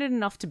fortunate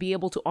enough to be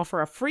able to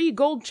offer a free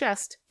gold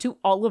chest to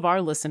all of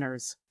our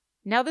listeners.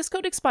 Now, this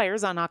code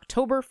expires on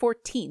October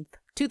 14th,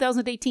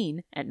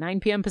 2018 at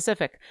 9 p.m.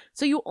 Pacific,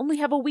 so you only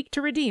have a week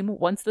to redeem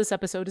once this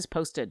episode is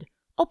posted.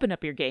 Open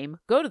up your game,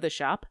 go to the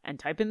shop, and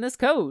type in this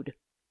code.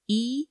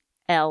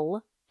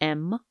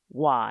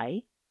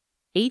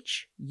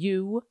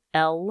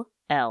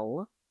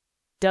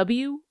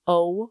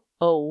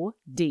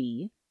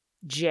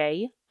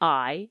 ELMYHULLWOODJILL.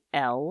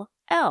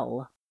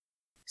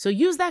 So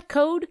use that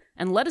code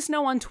and let us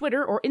know on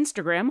Twitter or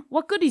Instagram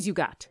what goodies you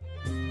got.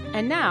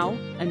 And now,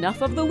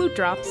 enough of the loot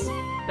drops.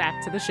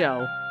 Back to the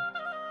show.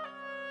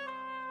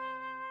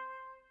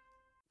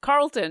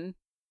 Carlton,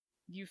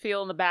 you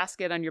feel in the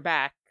basket on your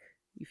back.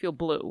 You feel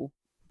blue.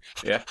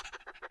 Yeah.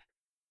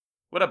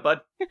 What up,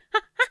 bud?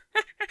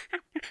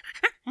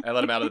 I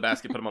let him out of the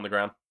basket, put him on the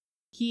ground.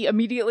 He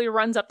immediately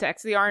runs up to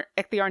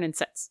Ecthearn and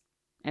sits.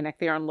 And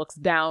Ecthearn looks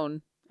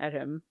down at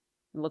him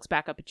and looks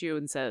back up at you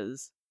and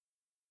says,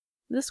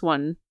 "This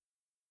one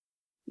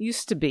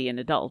used to be an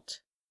adult.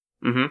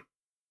 Mm-hmm.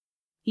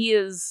 He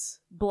is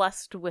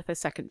blessed with a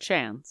second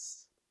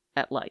chance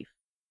at life.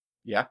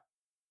 Yeah.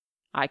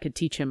 I could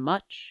teach him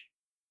much."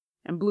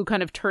 And Blue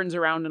kind of turns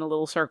around in a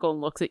little circle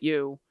and looks at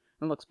you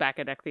and looks back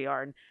at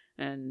Ecthearn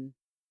and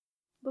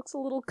looks a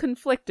little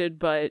conflicted,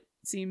 but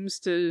seems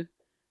to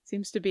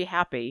be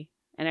happy.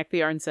 And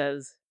Ecthearn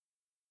says,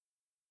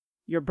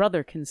 "Your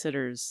brother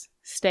considers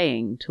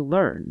staying to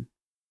learn."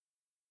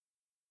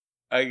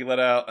 I let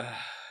out a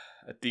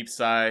deep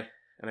sigh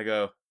and I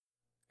go,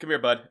 "Come here,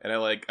 bud." And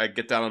I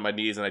get down on my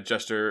knees and I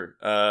gesture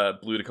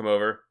Blue to come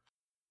over.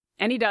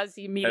 And he does.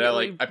 He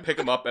immediately. And I pick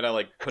him up and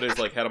I put his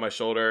head on my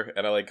shoulder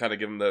and I kind of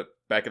give him the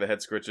back of the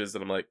head scritches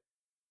and I'm like,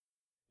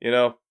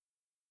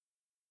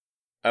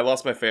 I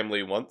lost my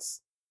family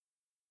once.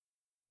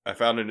 I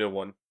found a new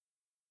one.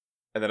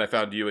 And then I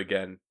found you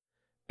again.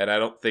 And I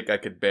don't think I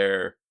could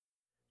bear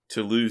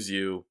to lose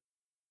you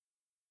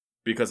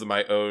because of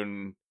my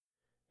own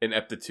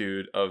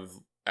ineptitude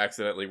of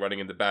accidentally running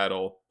into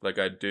battle like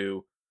I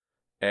do.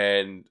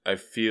 And I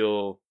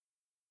feel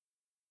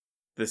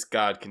this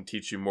god can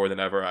teach you more than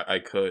ever I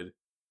could.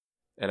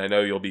 And I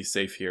know you'll be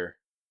safe here.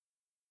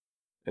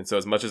 And so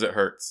as much as it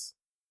hurts,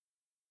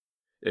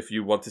 if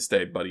you want to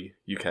stay, buddy,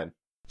 you can.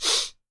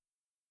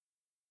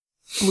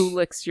 Blue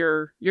licks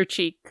your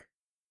cheek,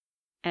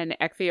 and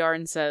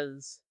Ecthearn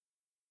says,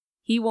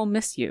 "He will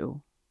miss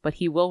you, but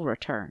he will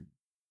return."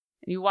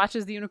 And you watch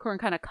as the unicorn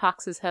kind of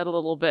cocks his head a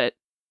little bit,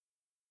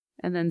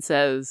 and then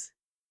says,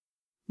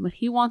 "But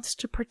he wants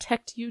to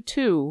protect you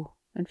too,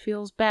 and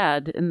feels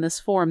bad in this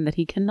form that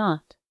he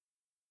cannot."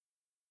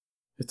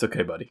 It's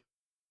okay, buddy.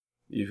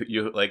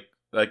 You like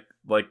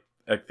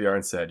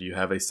Ecthearn said, you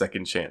have a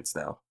second chance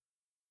now.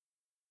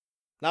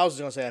 Now I was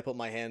just gonna say I put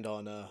my hand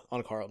on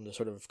Carlton to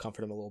sort of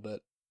comfort him a little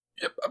bit.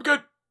 Yep, I'm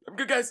good,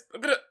 guys. I'm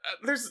gonna.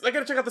 I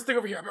gotta check out this thing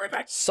over here. I'll be right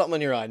back. Something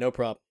in your eye, no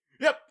problem.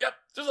 Yep.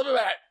 Just let me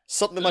back.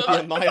 Something that might be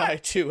in my eye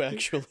too,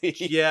 actually.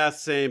 Yeah,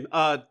 same.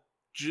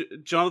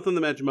 Jonathan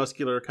the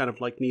Magimuscular kind of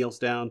kneels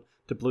down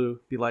to Blue,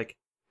 be like,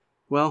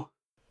 "Well,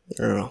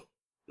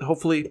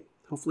 hopefully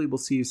hopefully we'll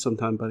see you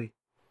sometime, buddy.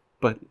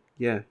 But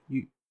yeah,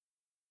 you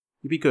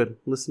be good.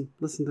 Listen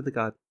to the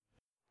god.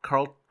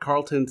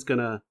 Carlton's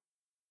gonna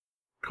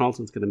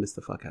miss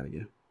the fuck out of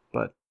you,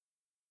 but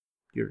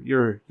you're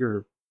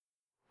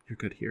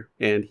good here.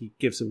 And he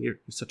gives him, you're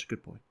such a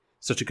good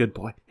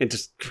boy, and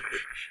just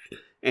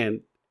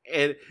and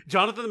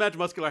Jonathan the Mad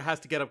Muscular has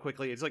to get up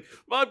quickly. It's like,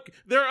 Mom,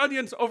 there are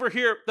onions over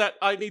here that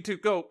I need to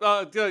go.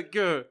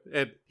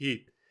 And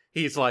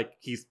he's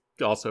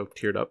also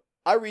teared up.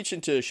 I reach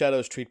into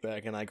Shadow's treat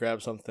bag and I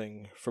grab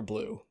something for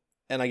Blue,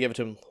 and I give it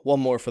to him. One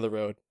more for the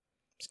road.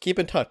 Just keep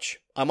in touch.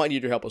 I might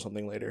need your help with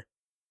something later.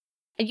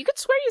 And you could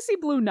swear you see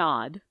Blue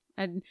nod.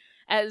 And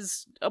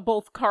as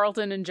both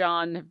Carlton and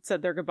John have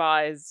said their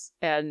goodbyes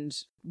and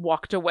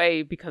walked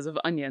away because of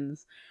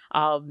onions,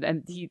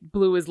 and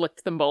Blue has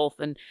licked them both,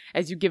 and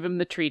as you give him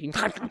the treat,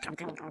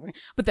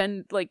 but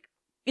then, like,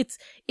 it's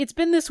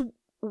been this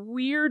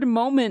weird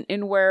moment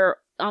in where,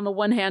 on the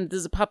one hand,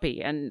 there's a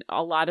puppy, and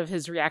a lot of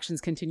his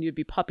reactions continue to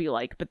be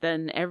puppy-like, but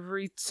then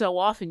every so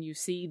often you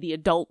see the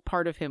adult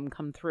part of him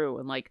come through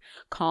and, like,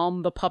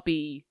 calm the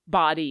puppy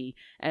body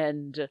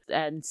and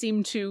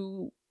seem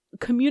to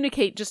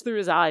communicate just through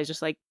his eyes,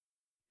 just like,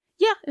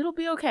 yeah, it'll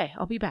be okay,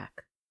 I'll be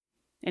back.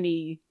 And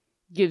he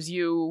gives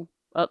you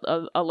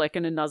a lick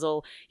and a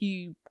nuzzle.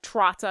 He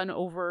trots on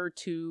over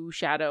to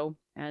Shadow,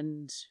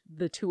 and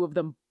the two of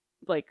them,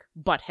 like,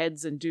 butt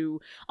heads and do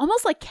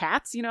almost like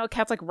cats,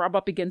 cats like rub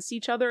up against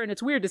each other, and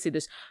it's weird to see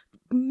this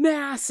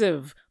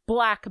massive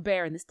black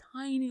bear and this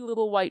tiny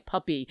little white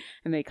puppy,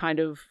 and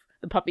the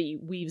puppy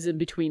weaves in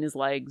between his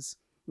legs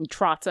and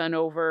trots on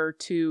over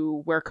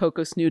to where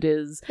Coco Snoot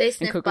is. They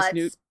sniff Coco butts.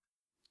 Snoot,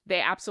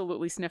 they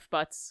absolutely sniff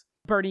butts.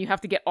 Bernie, you have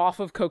to get off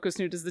of Coco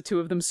Snoot as the two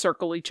of them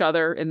circle each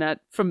other in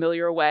that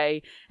familiar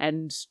way,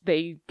 and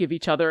they give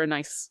each other a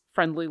nice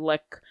friendly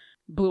lick.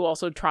 Blue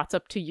also trots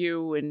up to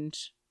you and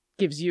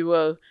gives you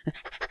a...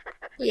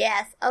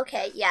 Yes,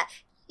 okay, yeah.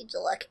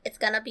 Look, it's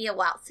gonna be a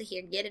while, so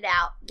here, get it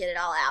out. Get it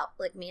all out.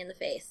 Lick me in the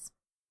face.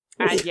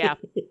 And yeah,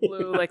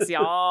 Blue licks you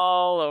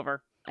all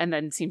over, and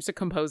then seems to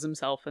compose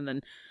himself, and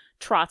then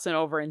trots on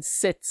over and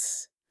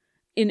sits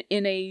in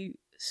a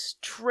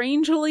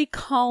strangely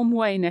calm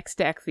way next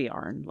to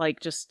Ecthiarn, like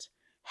just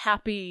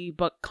happy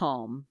but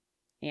calm.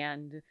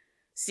 And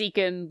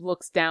Seekin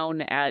looks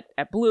down at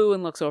Blue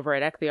and looks over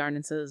at Ecthiarn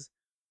and says,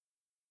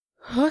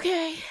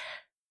 okay,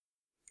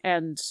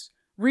 and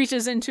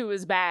reaches into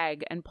his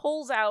bag and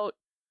pulls out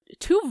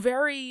two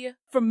very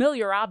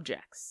familiar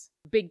objects,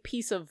 a big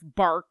piece of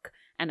bark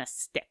and a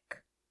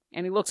stick.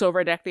 And he looks over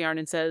at Ecthiarn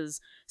and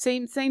says,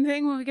 same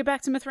thing when we get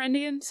back to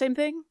Mithrandian? Same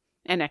thing?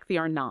 And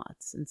Ecthiarn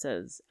nods and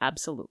says,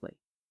 absolutely.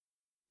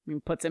 He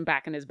puts him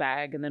back in his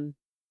bag and then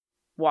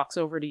walks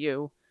over to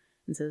you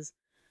and says,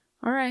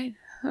 all right,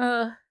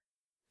 is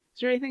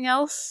there anything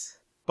else?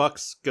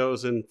 Bucks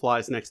goes and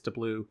flies next to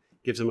Blue,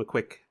 gives him a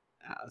quick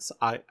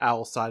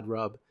owl side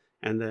rub,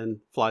 and then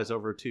flies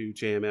over to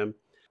JMM.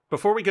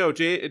 Before we go,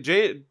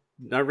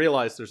 I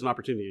realize there's an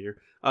opportunity here.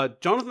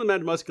 Jonathan the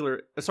Mad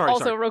Muscular... Sorry.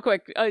 Real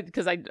quick,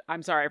 because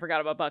I'm sorry, I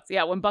forgot about Bucks.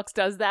 Yeah, when Bucks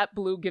does that,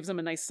 Blue gives him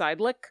a nice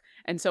side lick,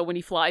 and so when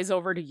he flies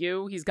over to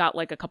you, he's got,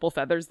 like, a couple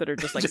feathers that are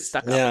just, like,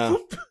 stuck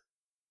up.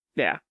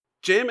 Yeah.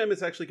 JMM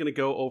is actually going to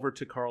go over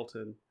to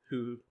Carlton,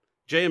 who...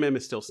 JMM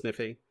is still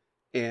sniffing,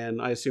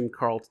 and I assume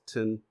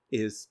Carlton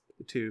is,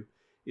 too.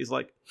 He's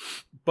like,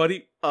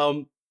 buddy,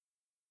 this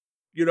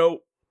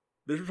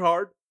is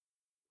hard,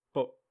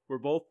 but we're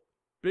both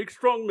big,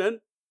 strong men,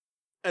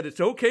 and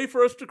it's okay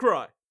for us to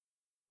cry.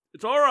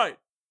 It's all right.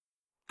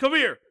 Come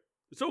here.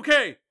 It's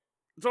okay.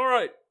 It's all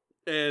right.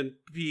 And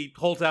he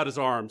holds out his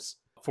arms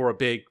for a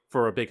big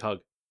hug.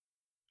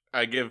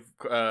 I give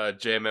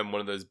JMM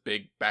one of those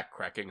big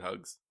back-cracking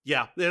hugs.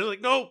 Yeah. They're like,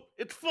 no,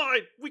 it's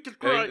fine. We can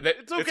cry.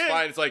 It's okay. It's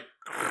fine. It's like,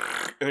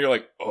 and you're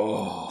like,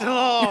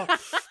 oh.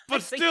 But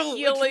it's still,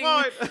 healing.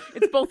 It's fine.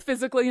 It's both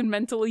physically and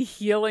mentally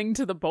healing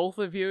to the both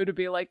of you to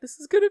be like, this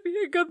is going to be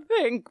a good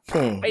thing.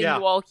 And you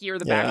all hear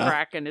the back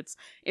crack, and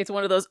it's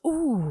one of those,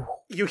 ooh.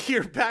 You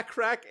hear back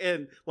crack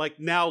and, like,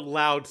 now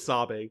loud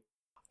sobbing.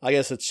 I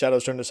guess it's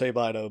Shadow's turn to say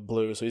bye to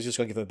Blue, so he's just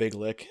going to give him a big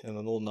lick and a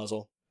little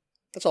nuzzle.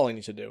 That's all he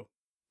needs to do.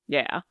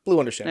 Yeah. Blue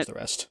understands the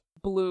rest.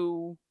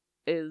 Blue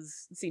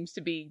seems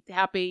to be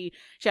happy.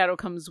 Shadow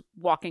comes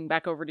walking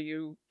back over to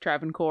you,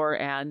 Travancore,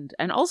 and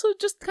also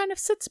just kind of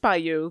sits by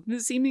you,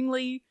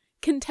 seemingly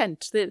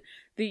content.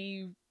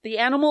 The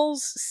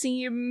animals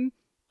seem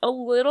a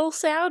little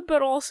sad,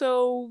 but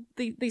also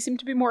they seem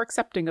to be more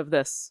accepting of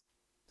this.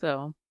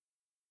 So,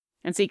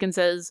 and Seekin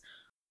says,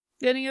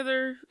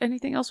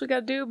 anything else we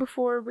gotta do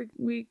before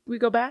we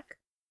go back?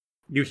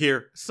 You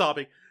hear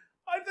sobbing.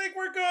 I think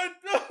we're good.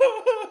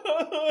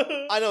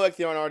 I know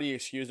Ecthiarn already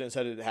excused it and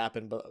said it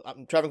happened, but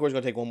Travancore's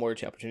going to take one more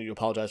opportunity to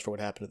apologize for what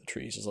happened to the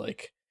trees. Is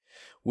like,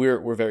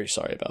 we're very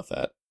sorry about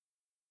that.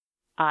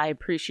 I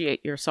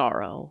appreciate your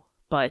sorrow,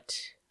 but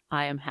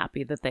I am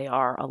happy that they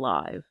are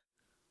alive.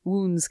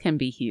 Wounds can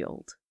be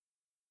healed.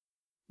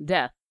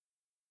 Death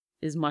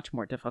is much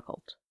more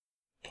difficult.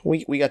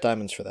 We got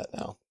diamonds for that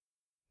now.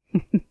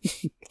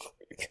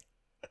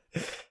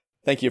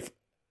 Thank you,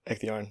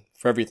 Ecthiarn,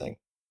 for everything.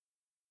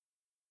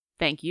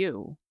 Thank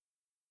you.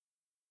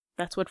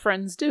 That's what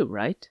friends do,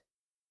 right?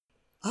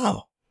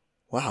 Oh.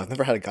 Wow, I've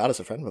never had a god as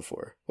a friend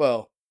before.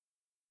 Well,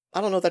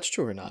 I don't know if that's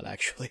true or not,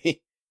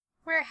 actually.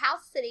 We're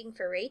house sitting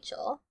for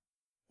Rachel.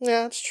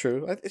 Yeah, that's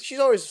true. She's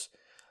always...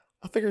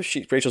 I figure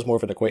Rachel's more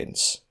of an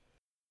acquaintance.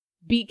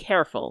 Be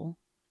careful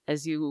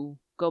as you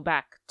go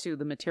back to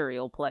the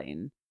material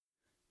plane.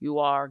 You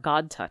are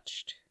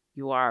God-touched.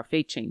 You are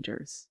fate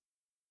changers.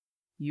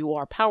 You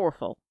are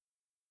powerful.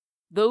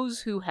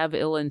 Those who have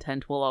ill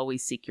intent will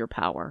always seek your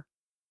power.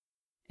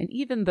 And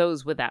even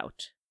those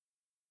without.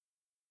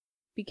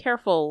 Be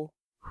careful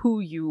who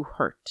you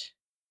hurt,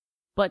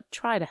 but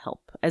try to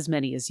help as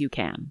many as you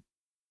can.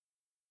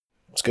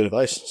 That's good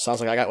advice.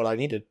 Sounds like I got what I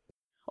needed.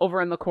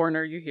 Over in the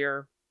corner, you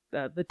hear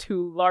the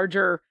two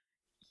larger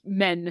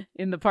men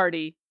in the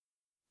party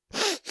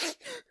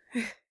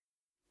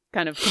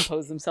kind of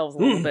compose themselves a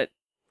little bit.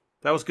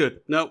 That was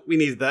good. No, we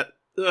needed that.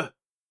 Ugh.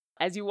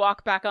 As you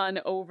walk back on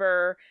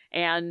over,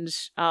 and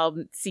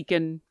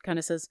Seekin kind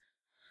of says,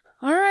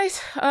 "All right,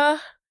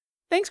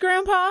 thanks,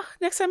 Grandpa.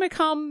 Next time I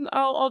come,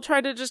 I'll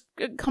try to just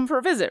come for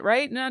a visit,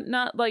 right?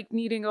 Not like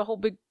needing a whole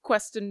big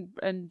quest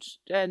and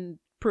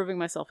proving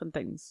myself and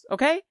things.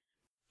 Okay?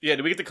 Yeah,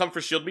 do we get to come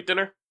for Shield Meat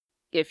dinner?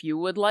 If you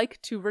would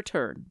like to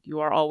return, you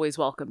are always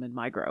welcome in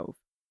my grove."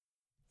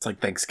 It's like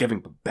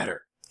Thanksgiving, but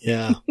better.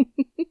 Yeah.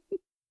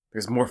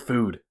 There's more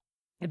food.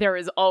 There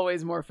is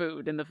always more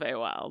food in the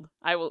Feywild.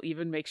 I will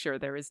even make sure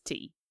there is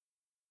tea.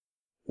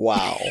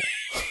 Wow.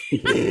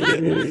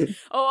 Oh,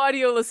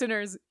 audio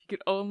listeners, you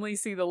could only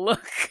see the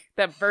look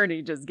that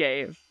Bernie just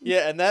gave.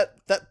 Yeah, and that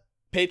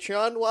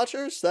Patreon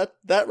watchers,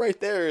 that right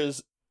there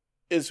is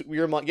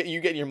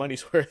you getting your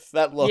money's worth.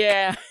 That look.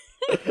 Yeah.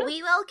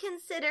 We will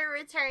consider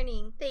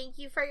returning. Thank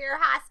you for your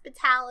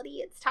hospitality.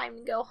 It's time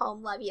to go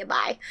home. Love you.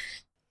 Bye.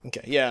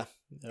 Okay, yeah.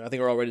 I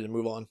think we're all ready to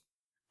move on.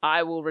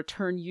 I will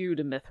return you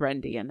to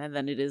Mithrandian, and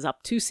then it is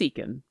up to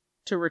Seekin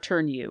to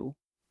return you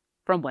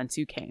from whence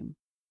you came.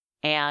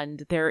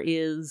 And there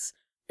is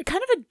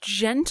kind of a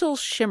gentle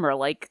shimmer,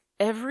 like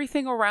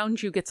everything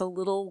around you gets a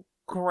little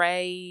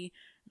gray,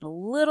 a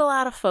little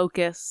out of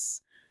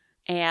focus,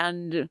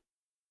 and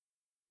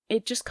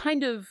it just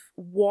kind of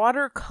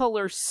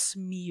watercolor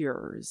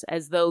smears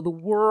as though the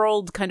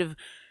world kind of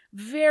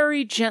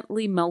very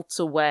gently melts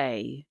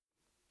away.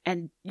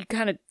 And you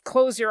kind of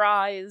close your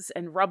eyes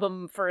and rub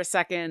them for a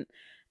second.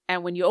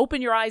 And when you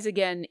open your eyes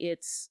again,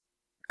 it's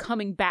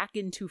coming back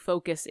into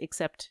focus,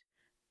 except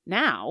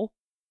now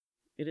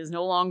it is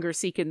no longer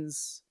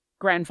Seekin's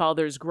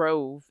grandfather's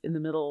grove in the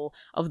middle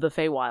of the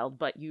Feywild,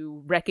 but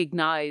you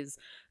recognize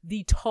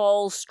the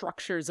tall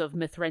structures of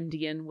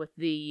Mithrandian with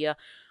the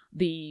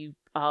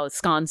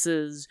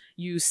sconces.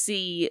 You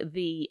see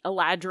the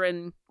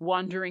Eladrin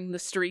wandering the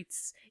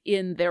streets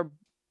in their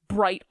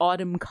bright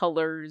autumn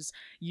colors.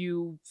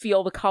 You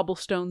feel the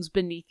cobblestones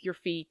beneath your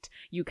feet.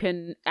 You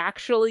can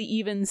actually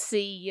even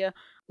see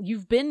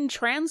you've been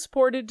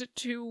transported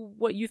to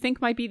what you think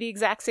might be the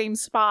exact same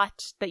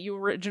spot that you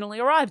originally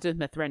arrived in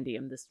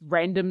Mithrandium, this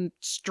random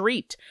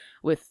street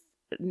with,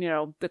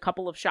 the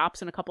couple of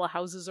shops and a couple of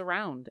houses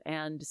around.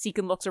 And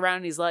Seekin looks around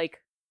and he's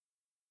like,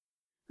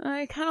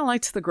 I kind of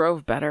liked the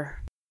Grove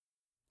better.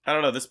 I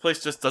don't know, this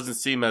place just doesn't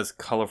seem as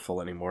colorful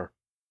anymore.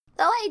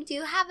 Though I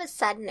do have a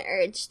sudden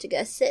urge to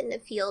go sit in a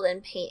field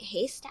and paint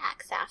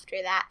haystacks after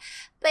that.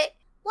 But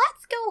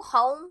let's go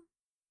home.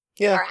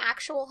 Yeah. Our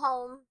actual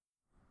home.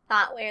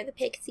 Not where the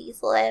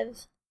pixies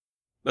live.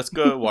 Let's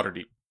go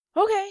Waterdeep.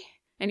 Okay.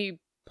 And he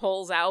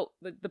pulls out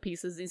the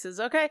pieces and he says,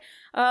 okay,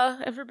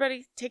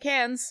 everybody take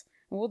hands.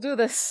 We'll do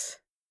this.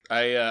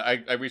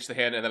 I reach the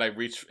hand and then I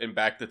reach in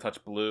back to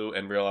touch blue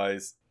and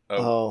realize,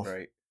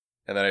 right.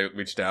 And then I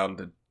reach down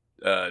to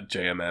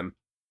JMM.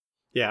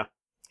 Yeah.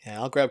 Yeah,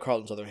 I'll grab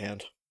Carlton's other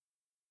hand.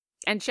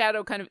 And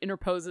Shadow kind of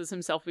interposes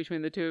himself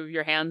between the two of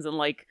your hands and,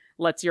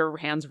 lets your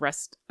hands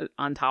rest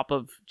on top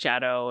of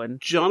Shadow.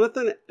 And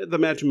Jonathan, the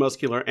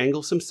Magimuscular,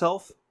 angles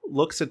himself,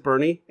 looks at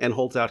Bernie, and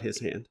holds out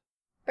his hand.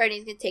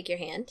 Bernie's gonna take your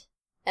hand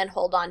and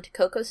hold on to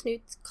Coco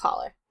Snoot's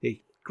collar.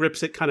 He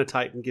grips it kind of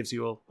tight and gives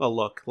you a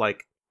look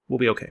like, we'll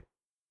be okay.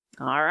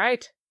 All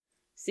right.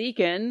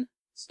 Seekin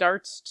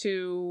starts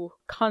to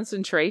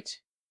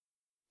concentrate.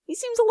 He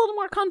seems a little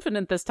more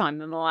confident this time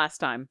than the last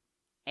time.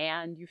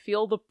 And you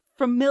feel the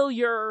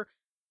familiar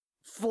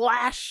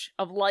flash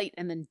of light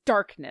and then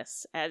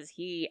darkness as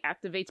he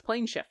activates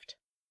plane shift.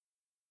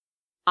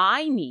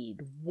 I need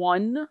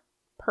one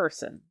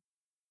person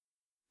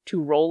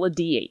to roll a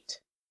d8.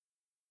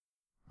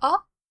 Oh.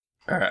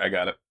 Alright, I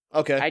got it.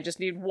 Okay. I just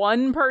need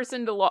one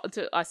person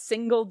to a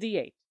single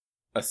d8.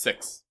 A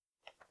 6.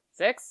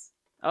 6?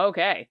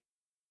 Okay.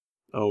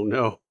 Oh,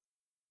 no.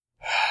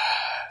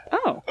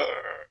 Oh.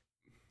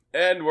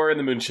 And we're in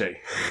the Moonshae.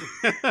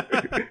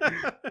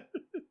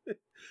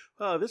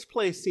 Oh, this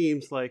place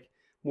seems like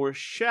more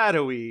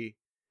shadowy.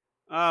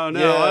 Oh no,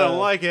 Yeah. I don't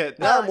like it.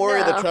 Now Oh, I'm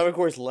worried that no.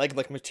 Travancore's leg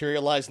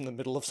materialized in the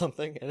middle of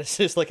something, and it's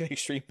just in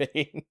extreme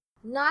pain.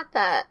 Not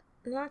that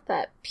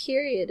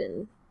period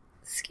in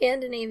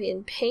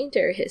Scandinavian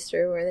painter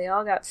history where they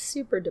all got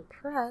super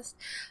depressed.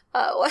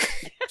 What?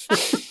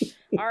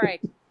 All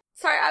right.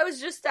 Sorry, I was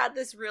just at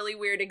this really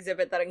weird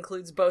exhibit that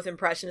includes both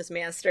Impressionist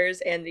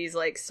masters and these,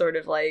 like, sort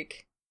of,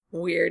 like,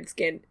 weird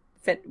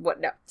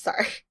what? No,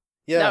 sorry.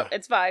 Yeah. No,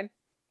 it's fine.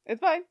 It's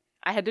fine.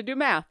 I had to do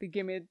math. You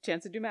gave me a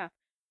chance to do math.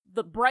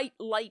 The bright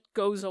light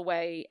goes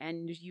away,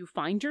 and you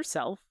find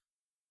yourself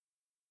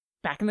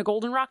back in the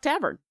Golden Rock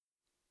Tavern.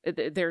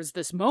 There's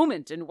this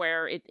moment in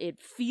where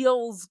it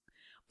feels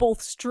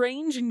both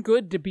strange and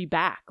good to be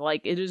back.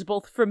 Like, it is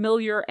both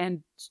familiar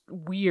and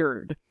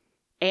weird.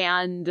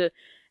 And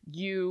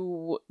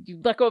you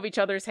let go of each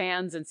other's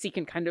hands, and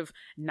Seekin kind of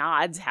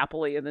nods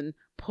happily and then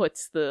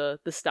puts the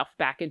stuff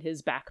back in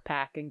his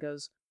backpack and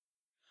goes,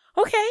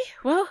 okay,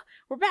 well,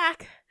 we're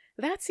back.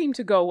 That seemed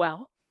to go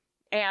well.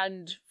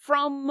 And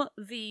from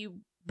the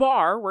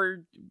bar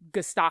where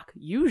Gestak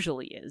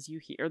usually is, you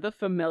hear the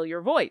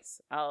familiar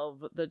voice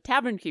of the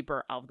tavern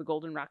keeper of the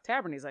Golden Rock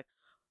Tavern. He's like,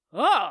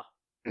 oh,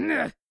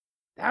 that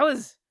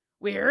was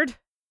weird.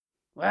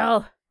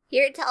 Well,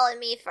 you're telling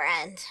me,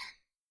 friend.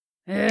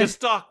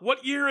 Gestak,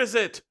 what year is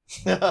it?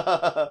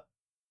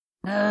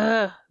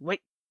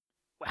 Wait,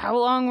 how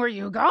long were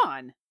you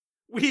gone?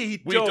 We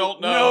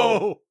don't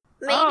know.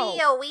 Maybe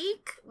a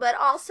week, but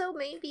also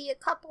maybe a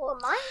couple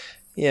of months.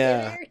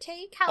 Yeah. Give or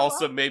take. How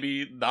Also, long?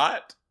 maybe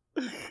not.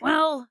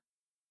 Well,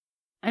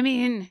 I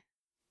mean,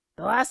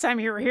 the last time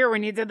you were here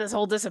when you did this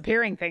whole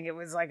disappearing thing, it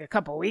was like a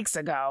couple weeks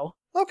ago.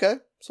 Okay.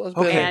 So it's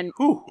been... Okay. And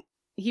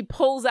he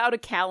pulls out a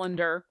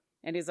calendar,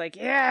 and he's like,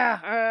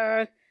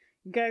 yeah,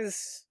 you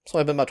guys... It's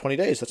only been about 20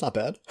 days. That's not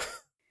bad.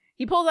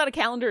 He pulls out a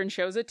calendar and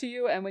shows it to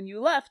you, and when you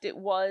left, it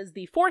was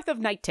the 4th of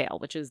Nighttail,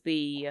 which is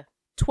the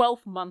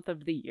 12th month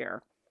of the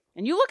year.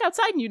 And you look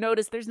outside and you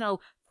notice there's no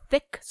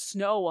thick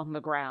snow on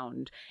the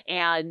ground,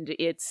 and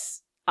it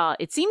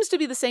seems to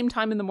be the same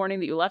time in the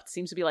morning that you left. It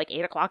seems to be like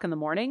 8 o'clock in the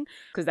morning,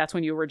 because that's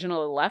when you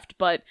originally left,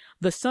 but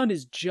the sun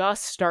is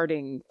just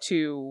starting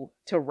to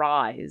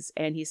rise,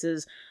 and he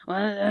says,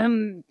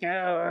 well,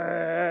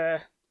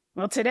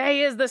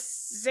 today is the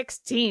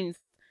 16th,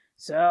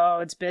 so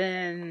it's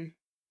been,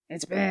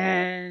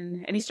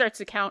 and he starts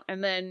to count,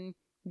 and then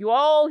you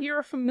all hear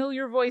a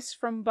familiar voice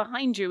from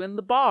behind you in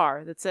the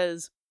bar that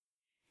says,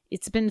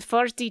 it's been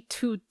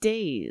 42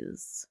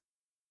 days.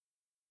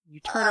 You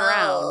turn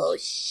around. Oh,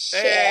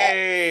 shit.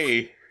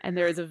 Hey! And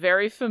there is a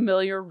very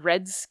familiar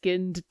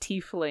red-skinned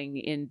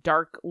tiefling in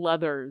dark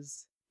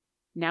leathers,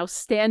 now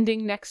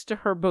standing next to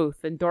her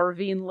booth, and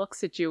Dorveen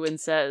looks at you and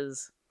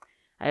says,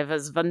 I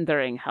was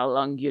wondering how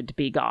long you'd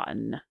be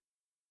gone.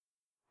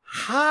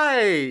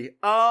 Hi.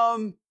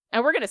 And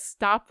we're gonna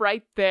stop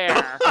right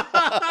there.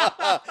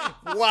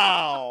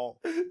 Wow.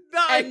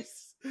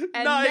 Nice.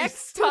 And Nice.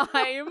 next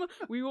time,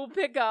 we will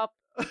pick up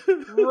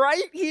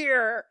right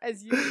here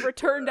as you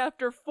returned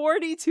after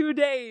 42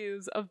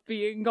 days of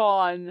being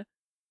gone.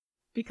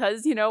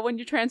 Because, you know, when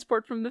you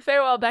transport from the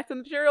Feywild back to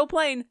the Material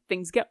Plane,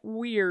 things get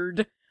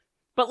weird.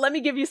 But let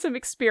me give you some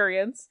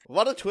experience.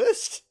 What a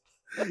twist.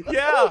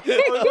 Yeah,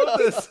 I love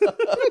this.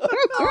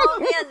 Oh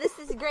man, this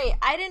is great.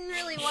 I didn't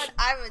really want.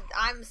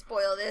 I'm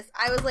spoil this.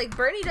 I was like,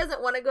 Bernie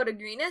doesn't want to go to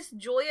Greenest.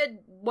 Julia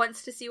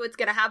wants to see what's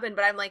gonna happen,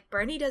 but I'm like,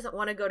 Bernie doesn't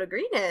want to go to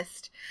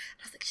Greenest.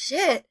 I was like,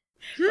 shit.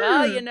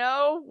 Well, you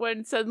know,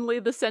 when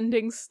suddenly the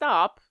sendings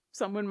stop,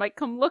 someone might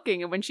come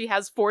looking, and when she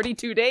has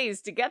 42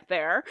 days to get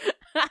there,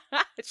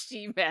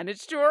 she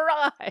managed to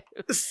arrive.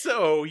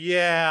 So,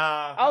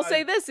 yeah. I'll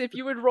say this, if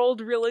you had rolled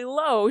really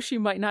low, she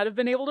might not have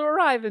been able to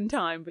arrive in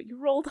time, but you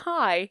rolled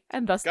high,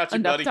 and thus Got you,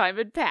 enough buddy. time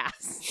had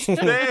passed.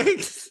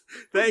 Thanks.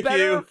 Thank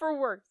Better you. or for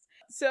worse.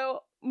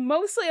 So,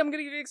 mostly I'm going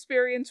to give you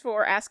experience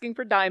for asking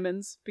for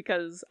diamonds,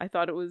 because I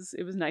thought it was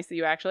nice that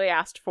you actually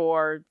asked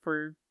for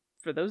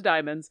those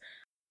diamonds.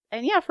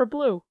 And yeah, for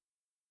Blue.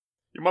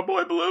 You're my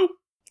boy, Blue.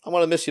 I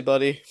want to miss you,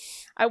 buddy.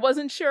 I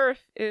wasn't sure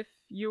if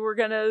you were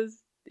gonna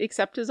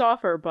accept his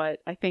offer, but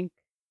I think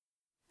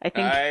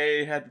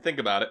I had to think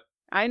about it.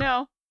 I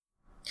know.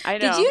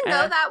 Did you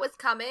know that was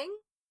coming?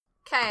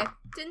 Okay,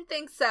 didn't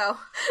think so.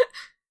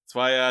 That's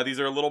why these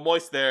are a little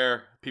moist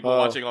there. People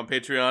watching on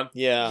Patreon.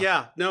 Yeah.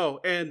 Yeah,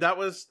 no, and that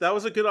was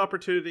a good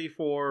opportunity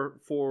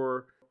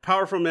for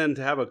powerful men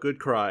to have a good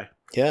cry.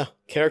 Yeah.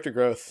 Character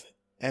growth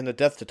and the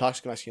death to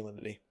toxic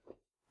masculinity.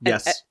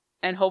 Yes.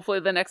 And hopefully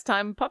the next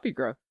time puppy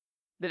growth.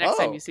 The next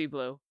time you see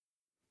Blue.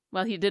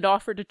 Well, he did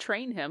offer to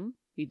train him.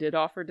 He did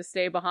offer to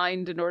stay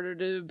behind in order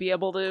to be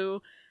able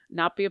to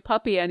not be a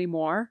puppy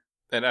anymore.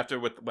 And after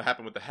what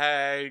happened with the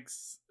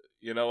hags,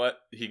 you know what?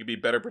 He could be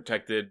better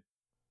protected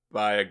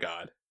by a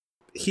god.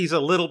 He's a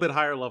little bit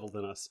higher level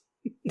than us.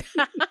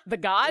 The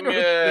god?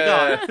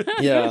 Yeah. The god.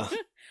 Yeah.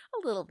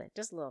 A little bit,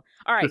 just a little.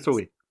 All right. That's what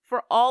we.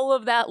 For all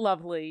of that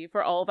lovely,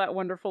 for all that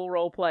wonderful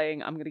role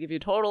playing, I'm going to give you a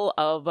total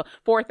of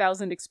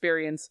 4,000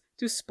 experience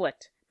to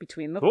split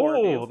between the four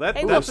of you. Oh, that's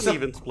Hey, an look.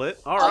 even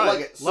split. All I right. like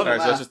it. Love Alright,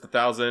 it. so that's just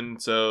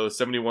 1,000, so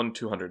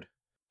 71,200.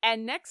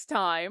 And next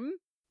time,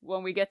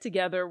 When we get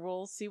together,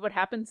 we'll see what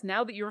happens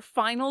now that you're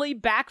finally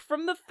back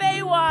from the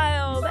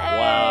Feywild. Hey!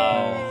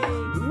 Wow.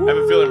 I have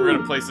a feeling we're going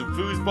to play some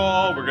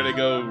foosball. We're going to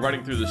go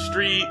running through the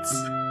streets.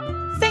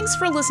 Thanks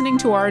for listening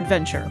to our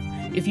adventure.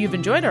 If you've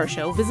enjoyed our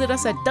show, visit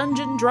us at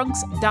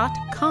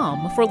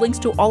dungeondrunks.com for links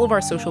to all of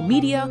our social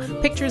media,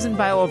 pictures and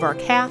bio of our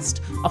cast,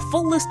 a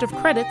full list of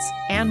credits,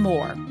 and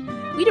more.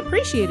 We'd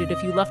appreciate it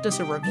if you left us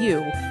a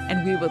review,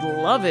 and we would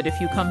love it if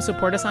you come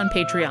support us on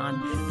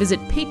Patreon. Visit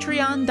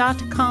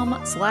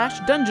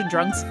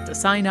patreon.com/dungeondrunks to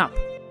sign up.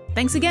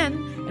 Thanks again,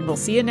 and we'll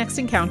see you next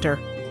encounter.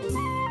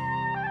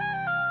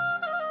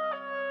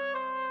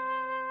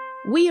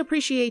 We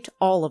appreciate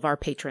all of our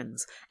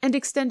patrons, and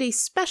extend a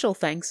special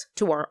thanks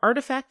to our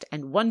Artifact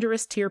and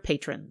Wondrous tier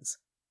patrons.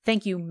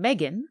 Thank you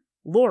Megan,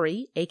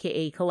 Lori,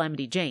 aka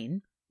Calamity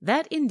Jane,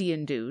 That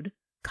Indian Dude,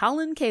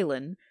 Colin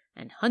Kalin,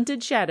 and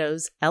Hunted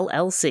Shadows,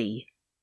 LLC.